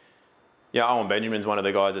 yeah, Owen Benjamin's one of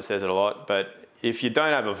the guys that says it a lot. But if you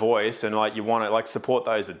don't have a voice and like you want to like support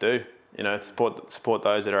those that do, you know, support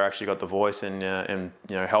those that are actually got the voice and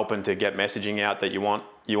you know, helping to get messaging out that you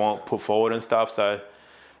want put forward and stuff. So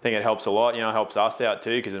I think it helps a lot. You know, it helps us out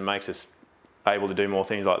too because it makes us able to do more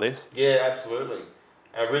things like this. Yeah, absolutely.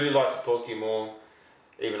 I'd really like to talk to you more,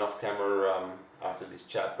 even off camera after this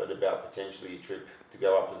chat, but about potentially a trip to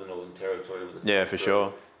go up to the Northern Territory with the for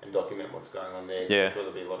sure, and document what's going on there. Yeah, I'm sure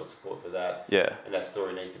there'll be a lot of support for that. Yeah, and that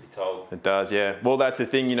story needs to be told. It does, yeah. Well, that's the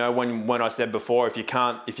thing, you know. When I said before, if you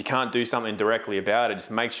can't do something directly about it, just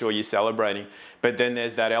make sure you're celebrating. But then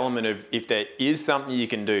there's that element of if there is something you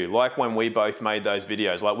can do, like when we both made those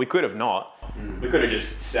videos. Like we could have not, we could have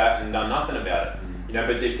just sat and done nothing about it. You know,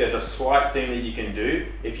 but if there's a slight thing that you can do,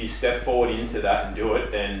 if you step forward into that and do it,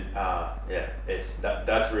 then yeah,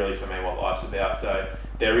 that's really for me what life's about. So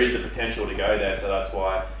there is the potential to go there. So that's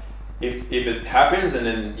why if it happens and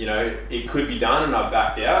then, you know, it could be done and I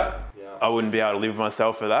backed out, I wouldn't be able to live with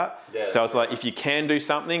myself for that. Yeah, so it's like, if you can do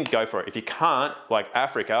something, go for it. If you can't, like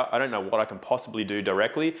Africa, I don't know what I can possibly do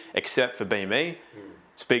directly except for be me,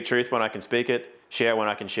 speak truth when I can speak it, share when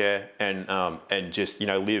I can share, and just, you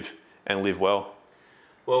know, live well.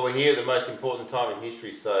 Well, we're here at the most important time in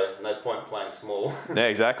history, so no point playing small. Yeah,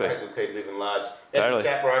 exactly. May as well keep living large. Totally.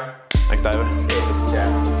 Chat, bro. Thanks, David. Yeah, good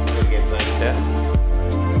chat. Do it again soon. Yeah.